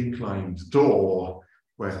and zinc-lined door,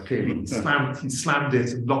 where clearly he slammed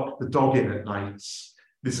it and locked the dog in at night.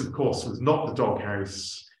 This, of course, was not the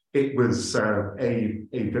doghouse. It was a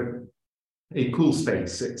cool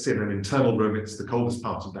space. It's in an internal room. It's the coldest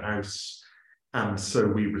part of the house. And so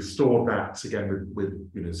we restored that again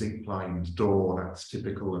with zinc-lined door. That's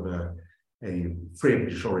typical of a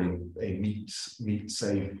fridge or a meat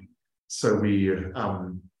safe. So we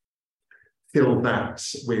filled that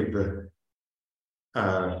with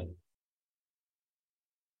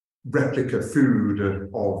replica food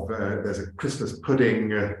of, there's a Christmas pudding,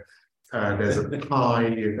 there's a pie,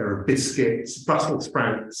 there are biscuits, Brussels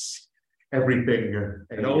sprouts, everything.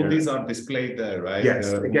 And all these are displayed there, right?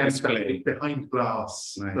 Yes, again, displayed behind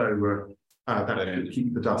glass, nice. so that should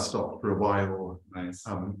keep the dust off for a while. Nice.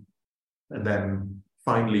 And then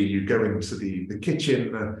finally, you go into the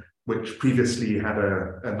kitchen, which previously had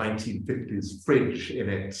a 1950s fridge in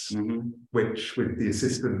it, which, with the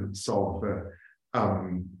assistance of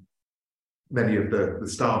many of the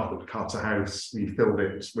staff at Carter House, we filled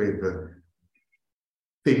it with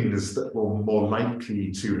things that were more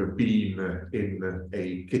likely to have been in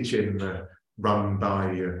a kitchen run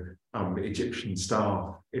by Egyptian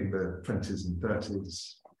staff in the 20s and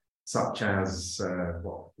 30s, such as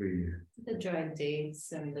the dried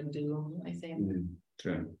dates and the doom, I think.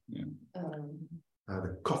 True. Yeah.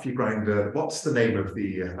 The coffee grinder. What's the name of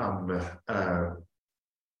the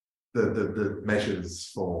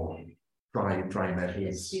measures for dry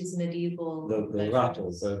measures? These medieval The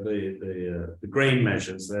rattles, the grain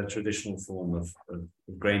measures, they're a traditional form of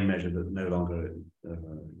grain measure that no longer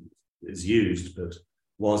is used, but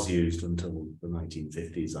was used until the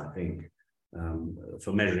 1950s, I think,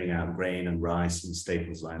 for measuring out grain and rice and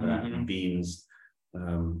staples like that, and beans.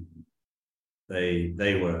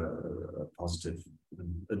 They were a positive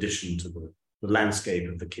addition to the landscape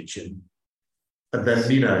of the kitchen. And then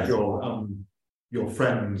Nina, your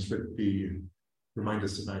friends with remind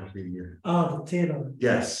us about the tailor.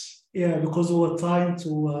 Yes. Yeah, because we were trying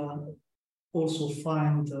to also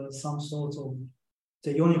find some sort of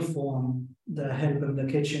the uniform the help in the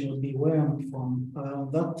kitchen would be wearing from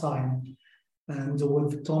around that time. And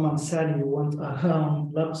with Tom and Sally, we went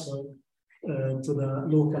around Luxor to the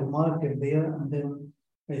local market there. And then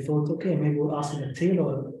I thought, okay, maybe we'll ask the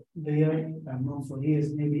tailor there, and known for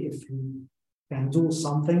years, maybe if he can do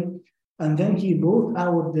something. And then he brought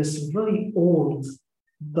out this very old,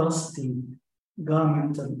 dusty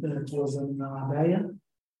garment. It was an abaya.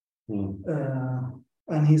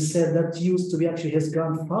 And he said that used to be actually his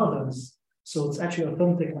grandfather's. So it's actually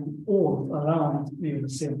authentic and old, around maybe the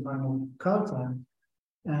same time of Carter.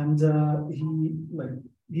 And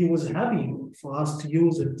he was happy for us to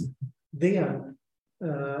use it there.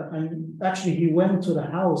 And actually, he went to the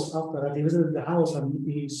house after that. He visited the house and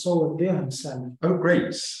he saw it there himself. Oh,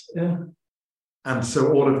 great! Yeah. And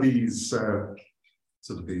so all of these sort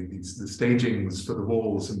of the stagings for the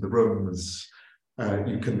walls and the rooms,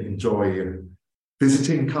 you can enjoy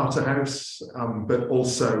visiting Carter House, but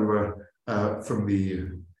also from the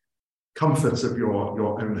comfort of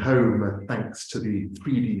your own home, thanks to the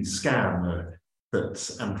 3D scan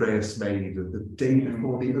that Andreas made the day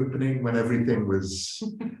before the opening, when everything was,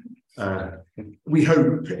 we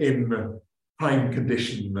hope, in prime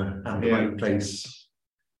condition and the right place.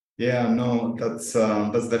 Yeah, no, that's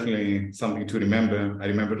definitely something to remember. I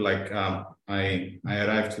remember, I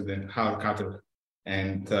arrived to the Howard Carter,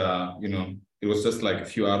 and it was just like a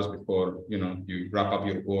few hours before you wrap up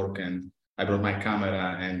your work, and I brought my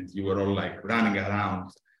camera, and you were all like running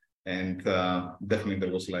around. And definitely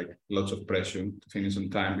there was like lots of pressure to finish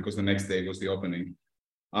on time because the next day was the opening.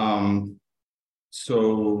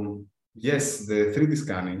 So yes, the 3D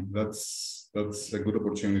scanning, that's a good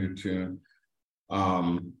opportunity to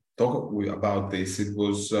talk about this. It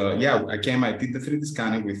was, I did the 3D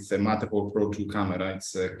scanning with the Matterport Pro 2 camera.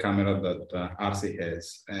 It's a camera that RC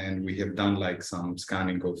has, and we have done like some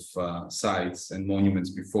scanning of sites and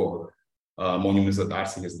monuments before, monuments that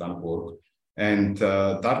RC has done work. And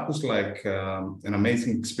that was like an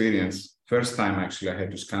amazing experience. First time, actually, I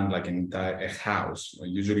had to scan like an entire house.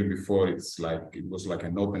 Usually before it was like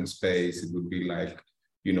an open space. It would be like,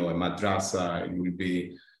 a madrasa. It would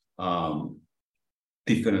be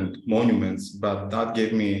different monuments. But that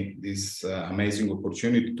gave me this amazing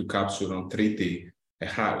opportunity to capture on 3D a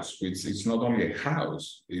house, which is not only a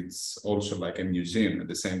house, it's also like a museum at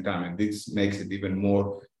the same time. And this makes it even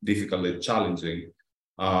more difficult and challenging.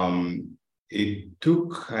 It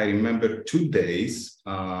took, I remember, 2 days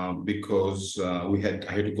because I had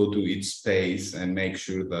to go to each space and make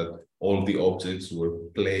sure that all the objects were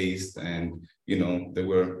placed, and there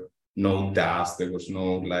were no dust, there was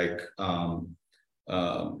no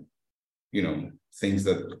things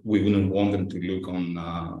that we wouldn't want them to look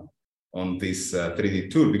on this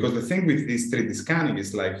 3D tool. Because the thing with this 3D scanning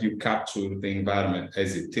is like you capture the environment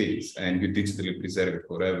as it is, and you digitally preserve it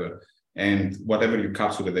forever. And whatever you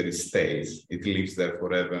capture there, it stays, it lives there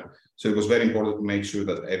forever. So it was very important to make sure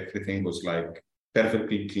that everything was like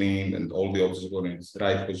perfectly cleaned and all the objects were in its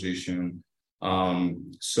right position.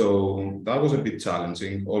 So that was a bit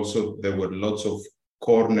challenging. Also, there were lots of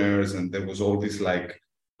corners, and there was all these like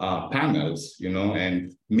panels,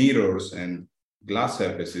 and mirrors and glass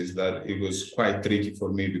surfaces that it was quite tricky for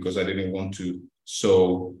me because I didn't want to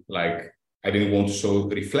show like I didn't want to show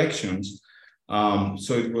reflections.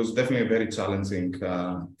 So it was definitely a very challenging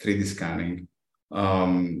 3D scanning.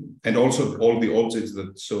 And also all the objects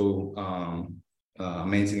that so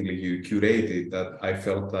amazingly you curated, that I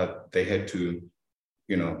felt that they had to,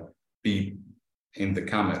 be in the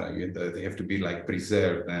camera. They have to be like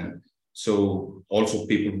preserved. And so also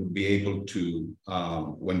people would be able to,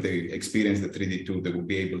 when they experience the 3D tool, they will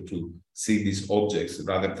be able to see these objects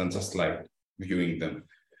rather than just like viewing them.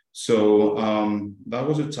 So that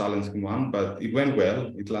was a challenging one, but it went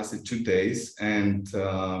well. It lasted 2 days. And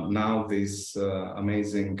now this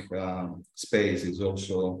amazing space is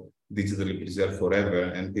also digitally preserved forever,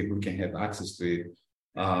 and people can have access to it.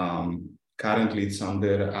 Currently, it's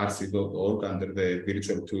under rc.org, under the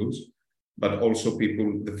virtual tools, but also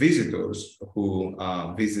the visitors who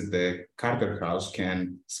visit the Carter House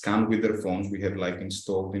can scan with their phones. We have like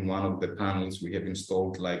installed in one of the panels, we have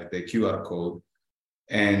installed like the QR code.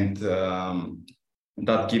 And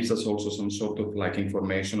that gives us also some sort of like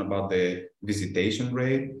information about the visitation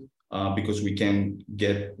rate, because we can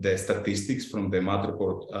get the statistics from the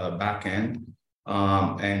Matterport backend.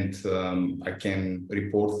 I can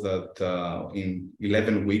report that in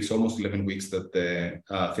 11 weeks, almost 11 weeks that the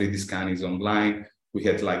 3D scan is online, we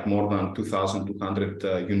had like more than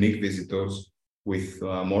 2,200 unique visitors with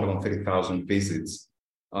more than 30,000 visits.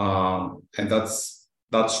 And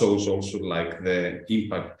that shows also like the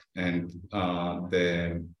impact and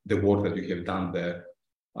the work that you have done there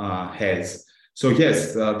has. So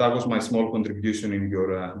yes, that was my small contribution in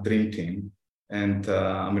your dream team. And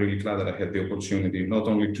I'm really glad that I had the opportunity not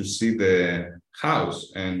only to see the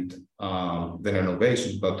house and the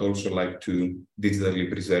renovations, but also like to digitally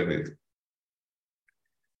preserve it.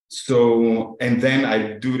 So, and then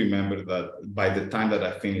I do remember that by the time that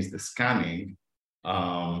I finished the scanning,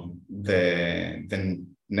 then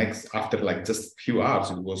next, after like just a few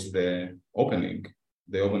hours, it was the opening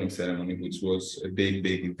ceremony, which was a big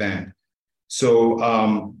event. So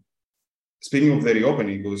speaking of the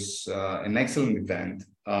reopening, it was an excellent event.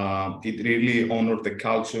 It really honored the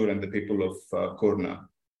culture and the people of Kurna.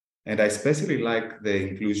 And I especially like the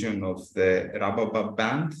inclusion of the Rababa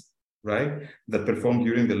band, right, that performed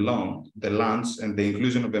during the lunch, and the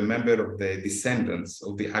inclusion of a member of the descendants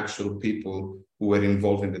of the actual people who were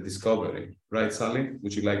involved in the discovery. Right, Sally?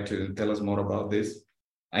 Would you like to tell us more about this?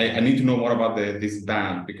 I need to know more about this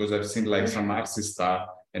band, because I've seen like some artist staff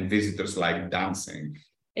and visitors like dancing.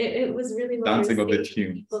 It was really well dancing of the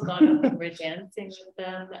tune. People got up and were dancing with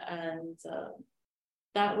them, and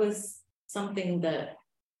that was something that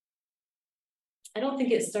I don't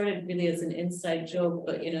think it started really as an inside joke,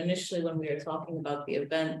 but initially when we were talking about the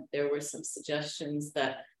event, there were some suggestions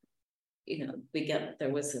that there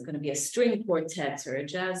was going to be a string quartet or a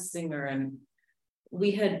jazz singer, and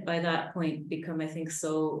we had by that point become, I think,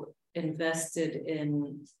 so invested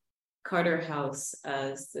in Carter House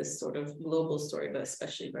as this sort of global story, but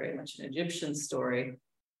especially very much an Egyptian story,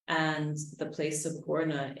 and the place of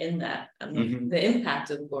Gourna in that, and the impact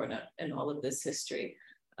of Gourna in all of this history,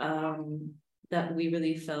 that we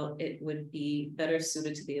really felt it would be better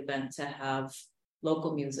suited to the event to have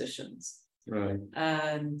local musicians. Right.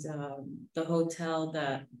 And the hotel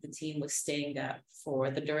that the team was staying at for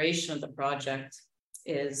the duration of the project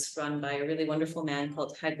is run by a really wonderful man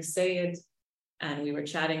called Hag Sayed. And we were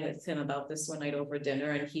chatting with him about this one night over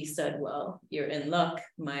dinner, and he said, well, you're in luck.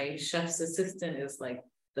 My chef's assistant is like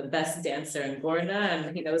the best dancer in Gourna,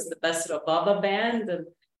 and he knows the best Rababa band.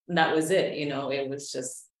 And that was it. It was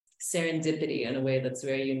just serendipity in a way that's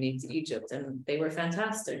very unique to Egypt. And they were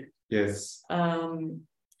fantastic. Yes.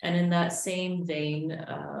 And in that same vein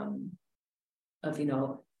of,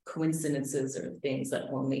 coincidences or things that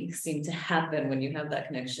only seem to happen when you have that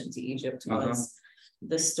connection to Egypt was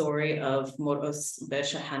the story of Morros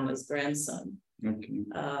Besha Hanna's grandson. Okay.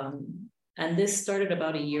 And this started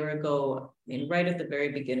about a year ago, right at the very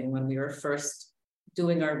beginning, when we were first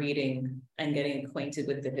doing our reading and getting acquainted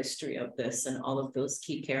with the history of this and all of those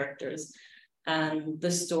key characters. And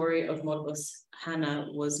the story of Morros Hanna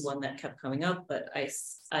was one that kept coming up, but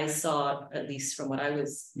I saw, at least from what I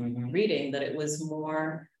was reading, that it was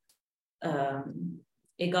more,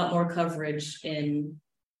 it got more coverage in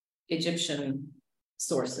Egyptian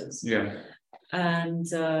sources. Yeah. And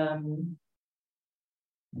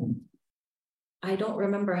I don't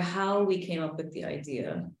remember how we came up with the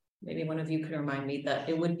idea. Maybe one of you can remind me that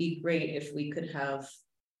it would be great if we could have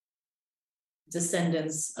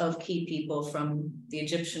descendants of key people from the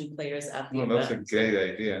Egyptian players at the event. That's a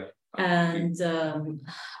great idea. And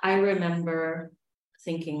I remember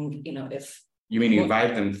thinking, if You mean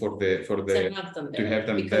invite them for the to have them there, to have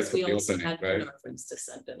them because there we for the also opening, had right? Carnarvons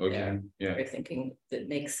descendant Okay, there. yeah. We're thinking it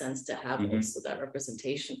makes sense to have Mhm. also that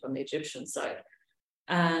representation from the Egyptian side.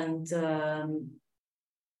 And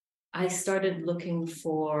I started looking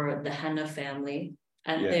for the Henna family,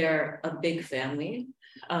 and Yeah. they're a big family,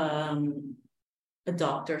 a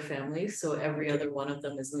doctor family. So every other one of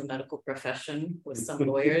them is in the medical profession with some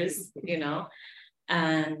lawyers, you know.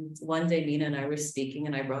 And one day Mina and I were speaking,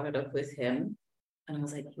 and I brought it up with him. And I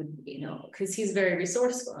was like, because he's very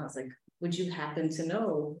resourceful. I was like, would you happen to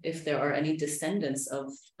know if there are any descendants of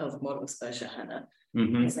Moros Pasha Henna?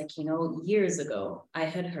 Mhm. He's like, years ago, I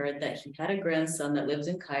had heard that he had a grandson that lived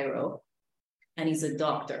in Cairo, and he's a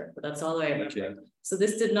doctor, but that's all I remember. Okay. So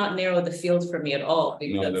this did not narrow the field for me at all,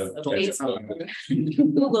 because No, a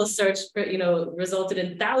Google search for, resulted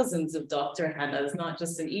in thousands of Dr. Hennas, not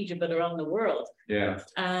just in Egypt, but around the world. Yeah.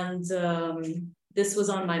 And this was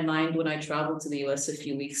on my mind when I traveled to the US a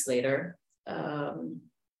few weeks later,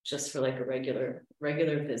 just for like a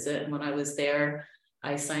regular visit. And when I was there,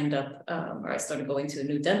 I signed up, or I started going to a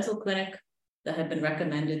new dental clinic that had been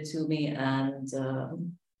recommended to me. And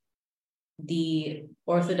the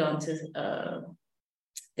orthodontist,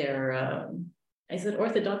 I said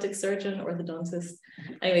orthodontic surgeon, orthodontist.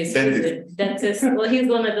 Anyways, dentist. Well, he's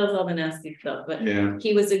the one that does all the nasty stuff, but Yeah.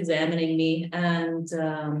 he was examining me and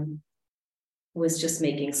was just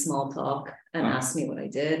making small talk and asked me what I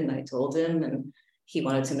did. And I told him, and he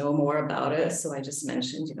wanted to know more about it. So I just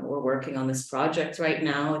mentioned, we're working on this project right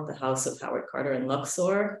now at the house of Howard Carter in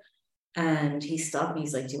Luxor. And he stopped me.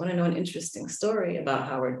 He's like, do you want to know an interesting story about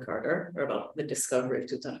Howard Carter, or about the discovery of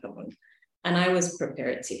Tutankhamun? And I was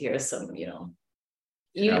prepared to hear some,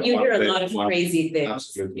 you hear a lot of crazy things,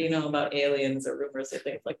 Absolutely. about aliens or rumors or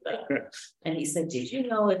things like that. And he said, did you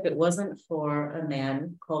know if it wasn't for a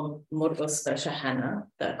man called Moros Pasha Henna,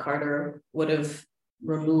 that Carter would have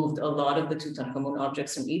removed a lot of the Tutankhamun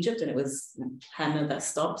objects from Egypt, and it was Henna that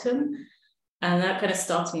stopped him? And that kind of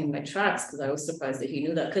stopped me in my tracks, because I was surprised that he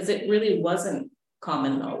knew that, because it really wasn't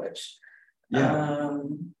common knowledge. Yeah.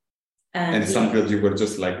 And something that you were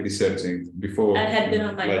just like researching before. I had been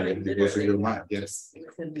on my mind, it was in your mind, yes.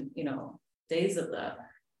 Within, days of that.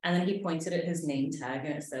 And then he pointed at his name tag,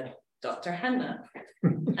 and it said, Dr. Henna.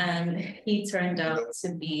 And he turned out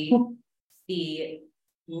to be the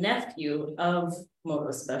nephew of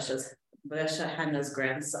Moros Pasha Henna's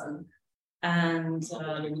grandson. And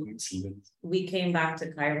we came back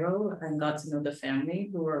to Cairo and got to know the family,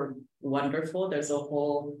 who were wonderful. There's a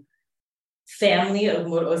whole family of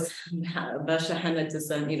Moros Pasha Henna descendants,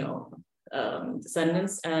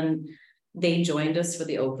 and they joined us for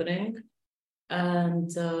the opening.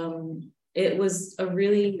 And it was a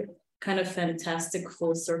really kind of fantastic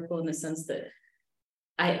full circle, in the sense that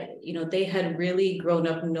they had really grown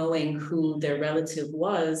up knowing who their relative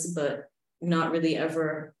was, but not really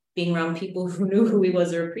ever being around people who knew who he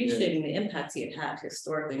was, or appreciating the impact he had had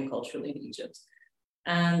historically and culturally in Egypt.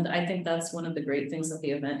 And I think that's one of the great things that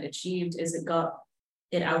the event achieved, is it got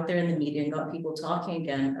it out there in the media and got people talking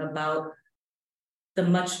again about the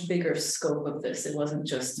much bigger scope of this. It wasn't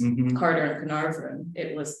just Carter and Carnarvon.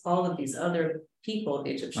 It was all of these other people,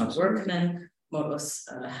 the Egyptian workmen, Moros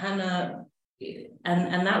Henna,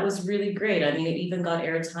 and that was really great. I mean, it even got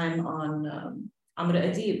airtime on Amr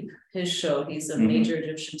Adib, his show. He's a major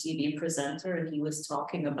Egyptian TV presenter, and he was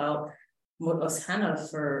talking about Moros Henna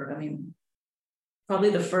for,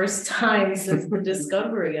 probably the first time since the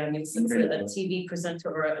discovery. Since a TV presenter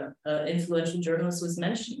or an influential journalist was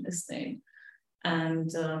mentioning this thing. And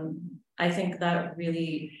I think that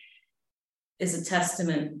really is a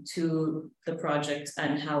testament to the project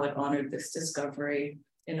and how it honored this discovery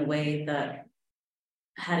in a way that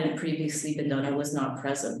hadn't previously been done or was not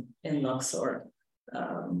present in Luxor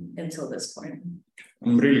until this point.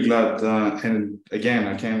 I'm really glad. And again,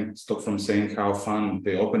 I can't stop from saying how fun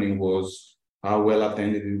the opening was, how well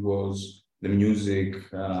attended it was, the music,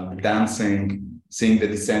 dancing, seeing the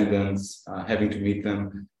descendants, having to meet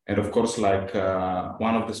them. And of course,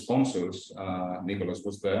 one of the sponsors, Nicholas,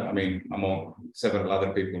 was there, among several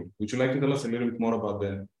other people. Would you like to tell us a little bit more about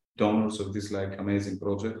the donors of this amazing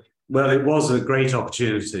project? Well, it was a great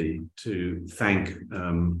opportunity to thank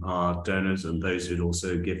our donors and those who'd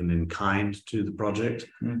also given in kind to the project.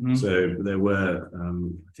 So there were,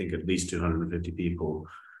 I think, at least 250 people,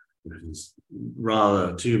 which is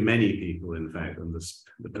rather too many people, in fact, than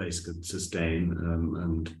the place could sustain.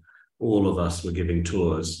 And all of us were giving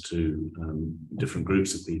tours to different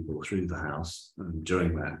groups of people through the house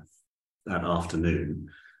during that afternoon.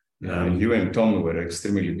 You and Tom were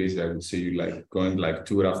extremely busy. I would see you going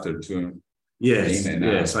tour after tour. Yes,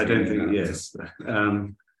 I don't think, yes.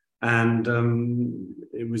 And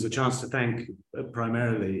it was a chance to thank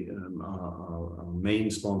primarily our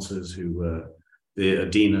main sponsors, who were the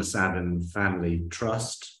Adina Savin Family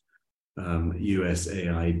Trust,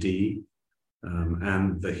 USAID,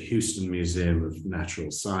 and the Houston Museum of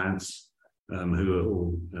Natural Science, who are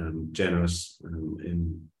all generous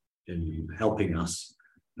in helping us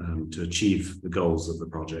to achieve the goals of the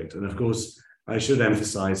project. And of course, I should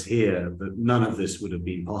emphasize here that none of this would have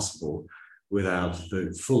been possible without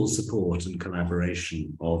the full support and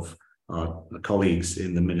collaboration of our colleagues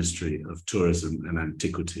in the Ministry of Tourism and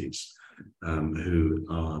Antiquities, who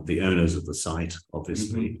are the owners of the site,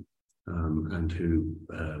 obviously, and who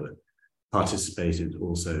participated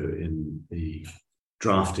also in the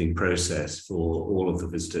drafting process for all of the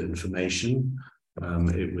visitor information.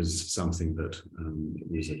 It was something that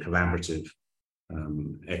was a collaborative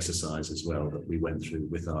exercise as well that we went through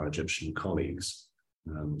with our Egyptian colleagues.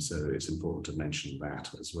 So it's important to mention that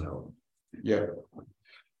as well. Yeah,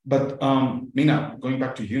 but Mina, going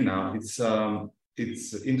back to you now, it's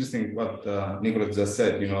interesting what Nicholas just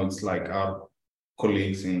said. You know, it's like our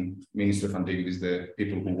colleagues in Ministry of Antiquities, the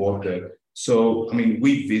people who work there. So, I mean,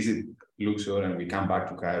 we visit Luxor and we come back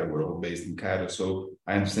to Cairo. We're all based in Cairo. So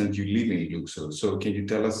I understand you live in Luxor. So can you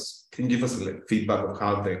give us feedback of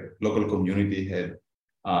how the local community had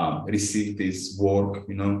received this work,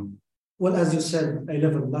 you know? Well, as you said, I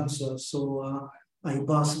live in Luxor, so I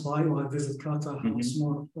pass by or I visit Carter House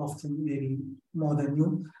more often, maybe more than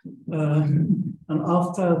you. And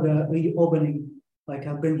after the reopening, like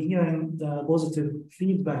I've been hearing the positive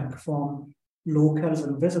feedback from locals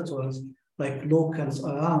and visitors, like locals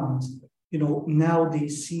around, you know, now they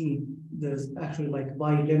see there's actually like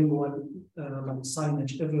bilingual like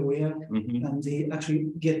signage everywhere, and they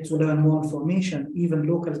actually get to learn more information. Even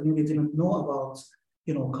locals maybe didn't know about,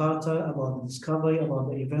 you know, Carter, about the discovery, about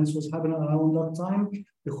the events was happening around that time,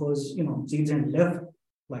 because, you know, they didn't live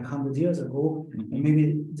like 100 years ago, and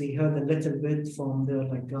maybe they heard a little bit from their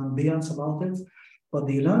like grandparents about it, but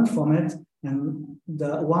they learned from it. And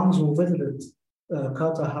the ones who visited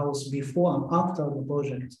Carter House before and after the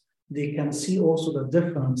project, they can see also the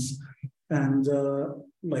difference and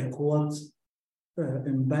like what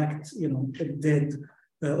impact, you know, it did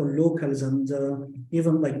on locals, and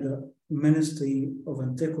even like the Ministry of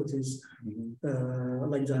Antiquities,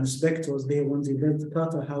 like the inspectors there when they built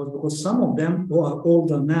Carter House, because some of them who are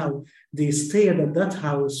older now, they stayed at that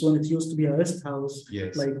house when it used to be a rest house,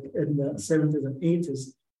 like in the 70s and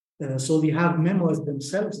 80s. So they have memories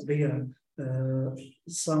themselves there.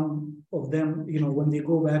 Some of them, you know, when they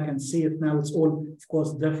go back and see it now, it's all, of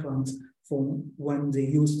course, different from when they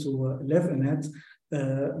used to live in it.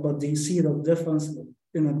 But they see the difference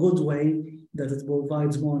in a good way, that it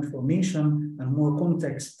provides more information and more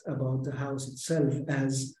context about the house itself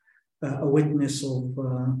as a witness of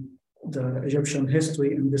the Egyptian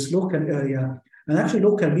history in this local area. And actually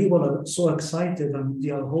local people are so excited, and they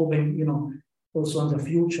are hoping, you know, also in the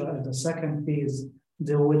future, at the second phase,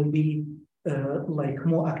 there will be like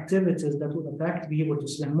more activities that would attract people to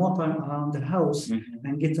spend more time around the house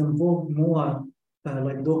and get involved more,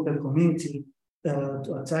 like local community,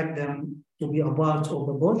 to attract them to be a part of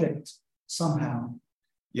the project somehow.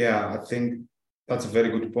 Yeah, I think that's a very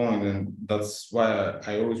good point, and that's why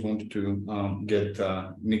I always wanted to get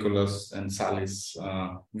Nicholas and Sally's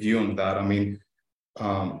view on that. I mean,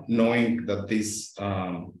 knowing that this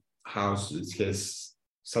house has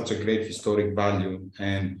such a great historic value,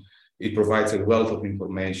 and it provides a wealth of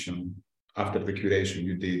information after the curation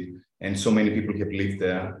you did, and so many people have lived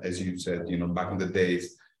there, as you said, you know, back in the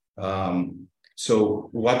days. So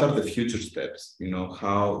what are the future steps? You know,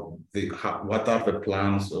 what are the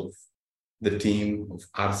plans of the team, of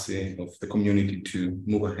ARCI, of the community to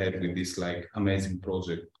move ahead with this like amazing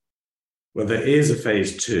project? Well, there is a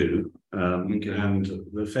phase two, and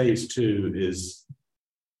the phase two is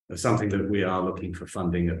something that we are looking for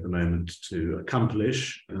funding at the moment to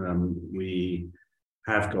accomplish. We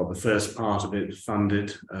have got the first part of it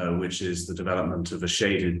funded, which is the development of a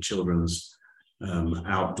shaded children's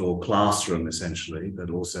outdoor classroom, essentially, but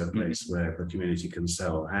also a place where the community can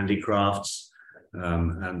sell handicrafts,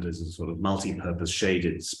 and as a sort of multi-purpose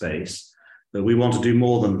shaded space. But we want to do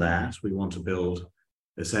more than that. We want to build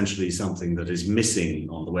essentially something that is missing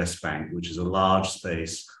on the West Bank, which is a large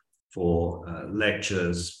space for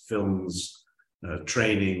lectures, films,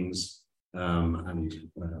 trainings, and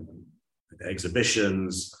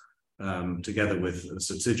exhibitions, together with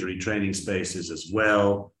subsidiary training spaces as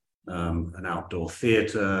well, an outdoor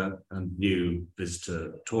theatre and new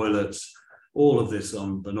visitor toilets, all of this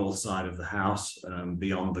on the north side of the house,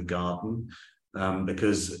 beyond the garden,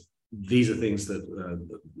 because these are things that,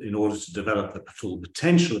 in order to develop the full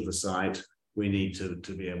potential of the site, we need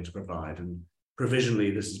to be able to provide. And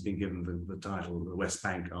provisionally, this has been given the title of the West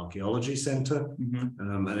Bank Archaeology Centre,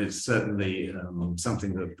 and it's certainly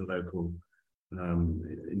something that the local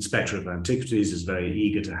Inspector of Antiquities is very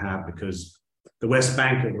eager to have, because the West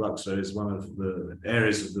Bank of Luxor is one of the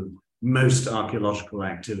areas of the most archaeological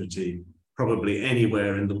activity probably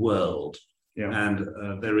anywhere in the world. And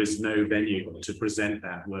there is no venue to present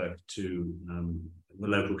that work to the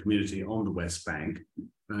local community on the West Bank.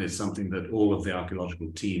 And it's something that all of the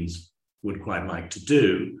archaeological teams would quite like to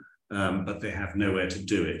do, but they have nowhere to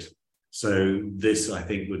do it. So this, I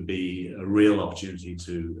think, would be a real opportunity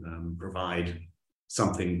to provide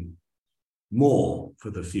something more for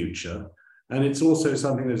the future. And it's also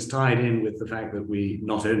something that's tied in with the fact that we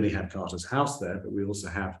not only have Carter's house there, but we also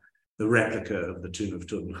have the replica of the tomb of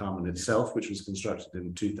Tutankhamun itself, which was constructed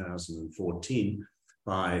in 2014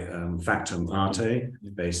 by Factum Arte,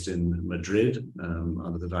 based in Madrid,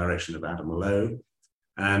 under the direction of Adam Lowe.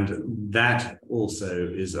 And that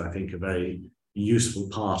also is, I think, a very useful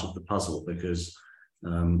part of the puzzle, because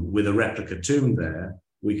with a replica tomb there,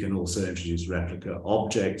 we can also introduce replica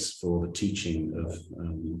objects for the teaching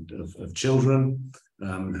of children,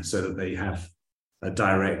 so that they have a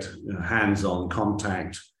direct hands-on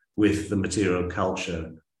contact with the material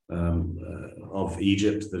culture of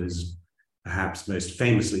Egypt that is perhaps most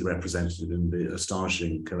famously represented in the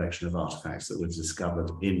astonishing collection of artifacts that was discovered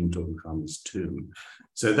in Tutankhamun's tomb.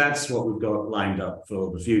 So that's what we've got lined up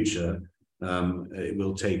for the future. It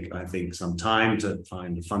will take, I think, some time to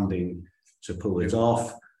find the funding to pull it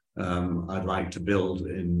off. I'd like to build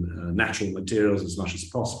in natural materials as much as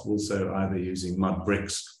possible, so either using mud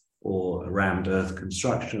bricks or rammed earth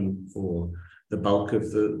construction for the bulk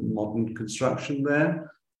of the modern construction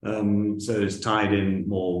there. So it's tied in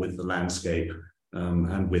more with the landscape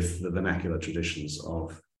and with the vernacular traditions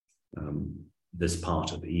of this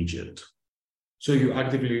part of Egypt. So you're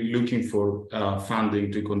actively looking for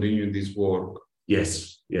funding to continue this work?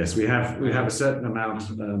 Yes, we have a certain amount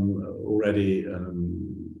already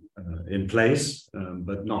in place,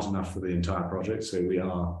 but not enough for the entire project. So we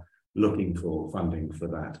are looking for funding for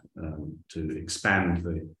that to expand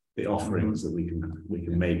the offerings that we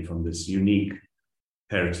can make from this unique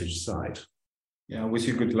heritage site. Yeah, I wish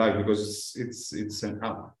you good luck, because it's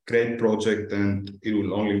a great project, and it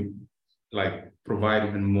will only provide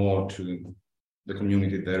even more to the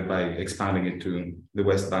community there by expanding it to the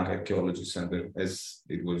West Bank Archaeology Center as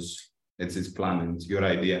it's planned and it's your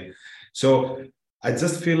idea. So I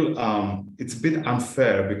just feel it's a bit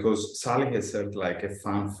unfair, because Sally has said a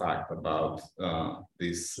fun fact about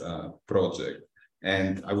this project,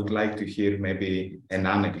 and I would like to hear maybe an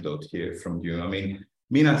anecdote here from you. I mean,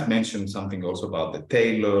 Mina mentioned something also about the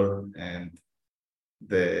tailor and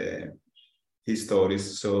his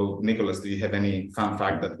stories. So, Nicholas, do you have any fun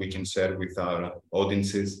fact that we can share with our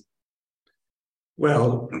audiences?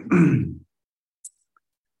 Well,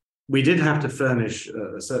 we did have to furnish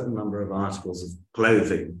a certain number of articles of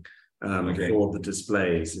clothing for the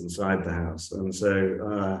displays inside the house. And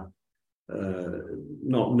so,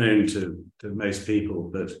 not known to most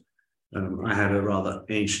people, but I had a rather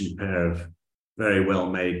ancient pair of very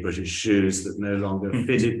well-made British shoes that no longer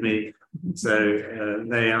fitted me. So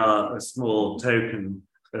they are a small token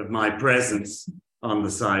of my presence on the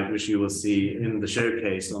site, which you will see in the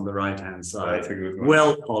showcase on the right-hand side.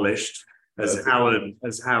 Well polished, as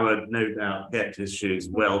Howard no doubt kept his shoes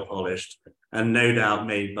well polished, and no doubt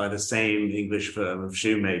made by the same English firm of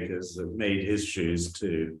shoemakers that made his shoes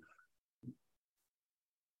too.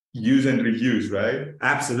 Use and reuse, right?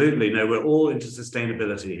 Absolutely. No, we're all into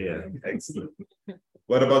sustainability here. Excellent.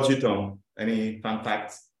 What about you, Tom? Any fun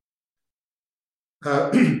facts?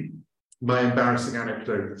 My embarrassing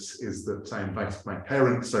anecdote is that I invited my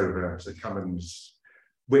parents over to come and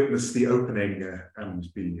witness the opening and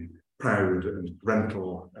be proud and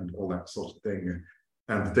parental and all that sort of thing.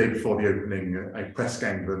 And the day before the opening, I press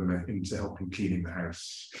ganged them into helping cleaning the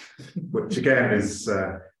house, which again is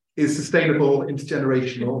sustainable,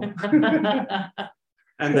 intergenerational.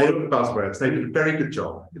 And all of the buzzwords. They did a very good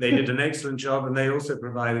job. They did an excellent job, and they also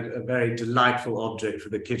provided a very delightful object for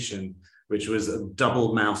the kitchen, which was a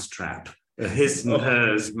double mousetrap, a his and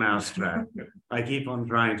hers mousetrap. I keep on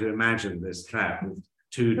trying to imagine this trap with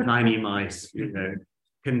two tiny mice,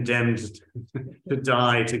 condemned to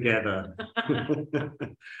die together.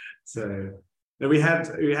 So we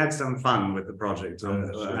had some fun with the project,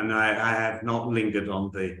 and I have not lingered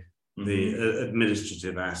on the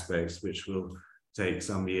administrative aspects, which will take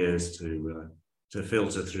some years to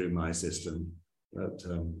filter through my system. But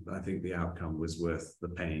I think the outcome was worth the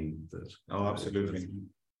pain. Oh, absolutely.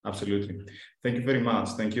 Absolutely. Thank you very much.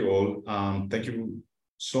 Thank you all. Thank you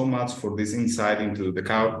so much for this insight into the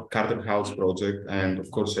Carter House project and,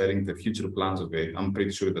 of course, sharing the future plans of it. I'm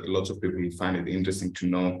pretty sure that lots of people will find it interesting to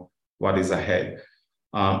know what is ahead.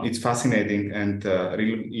 It's fascinating and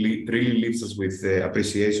really leaves us with the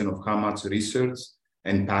appreciation of how much research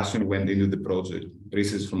and passion went into the project,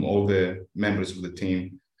 research from all the members of the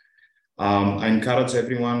team. I encourage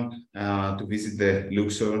everyone to visit the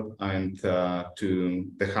Luxor and to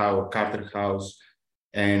the Carter House.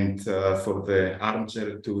 And for the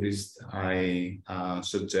armchair tourist, I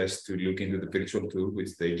suggest to look into the virtual tour,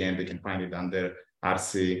 which again, they can find it under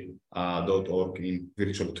rc.org in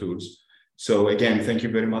virtual tours. So again, thank you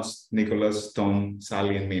very much, Nicholas, Tom,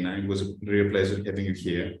 Sally, and Mina. It was a real pleasure having you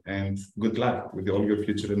here, and good luck with all your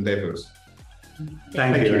future endeavors.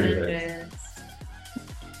 Thank you.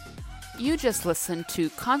 You just listened to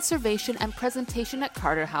Conservation and Presentation at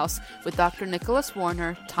Carter House with Dr. Nicholas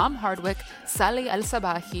Warner, Tom Hardwick, Salih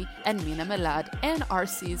Al-Sabahi, and Mina Milad, and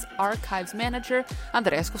RC's Archives Manager,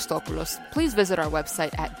 Andreas Kostopoulos. Please visit our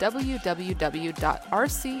website at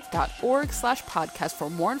www.rc.org/podcast for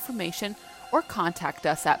more information or contact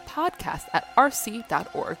us at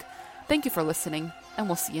podcast@rc.org. Thank you for listening, and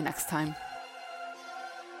we'll see you next time.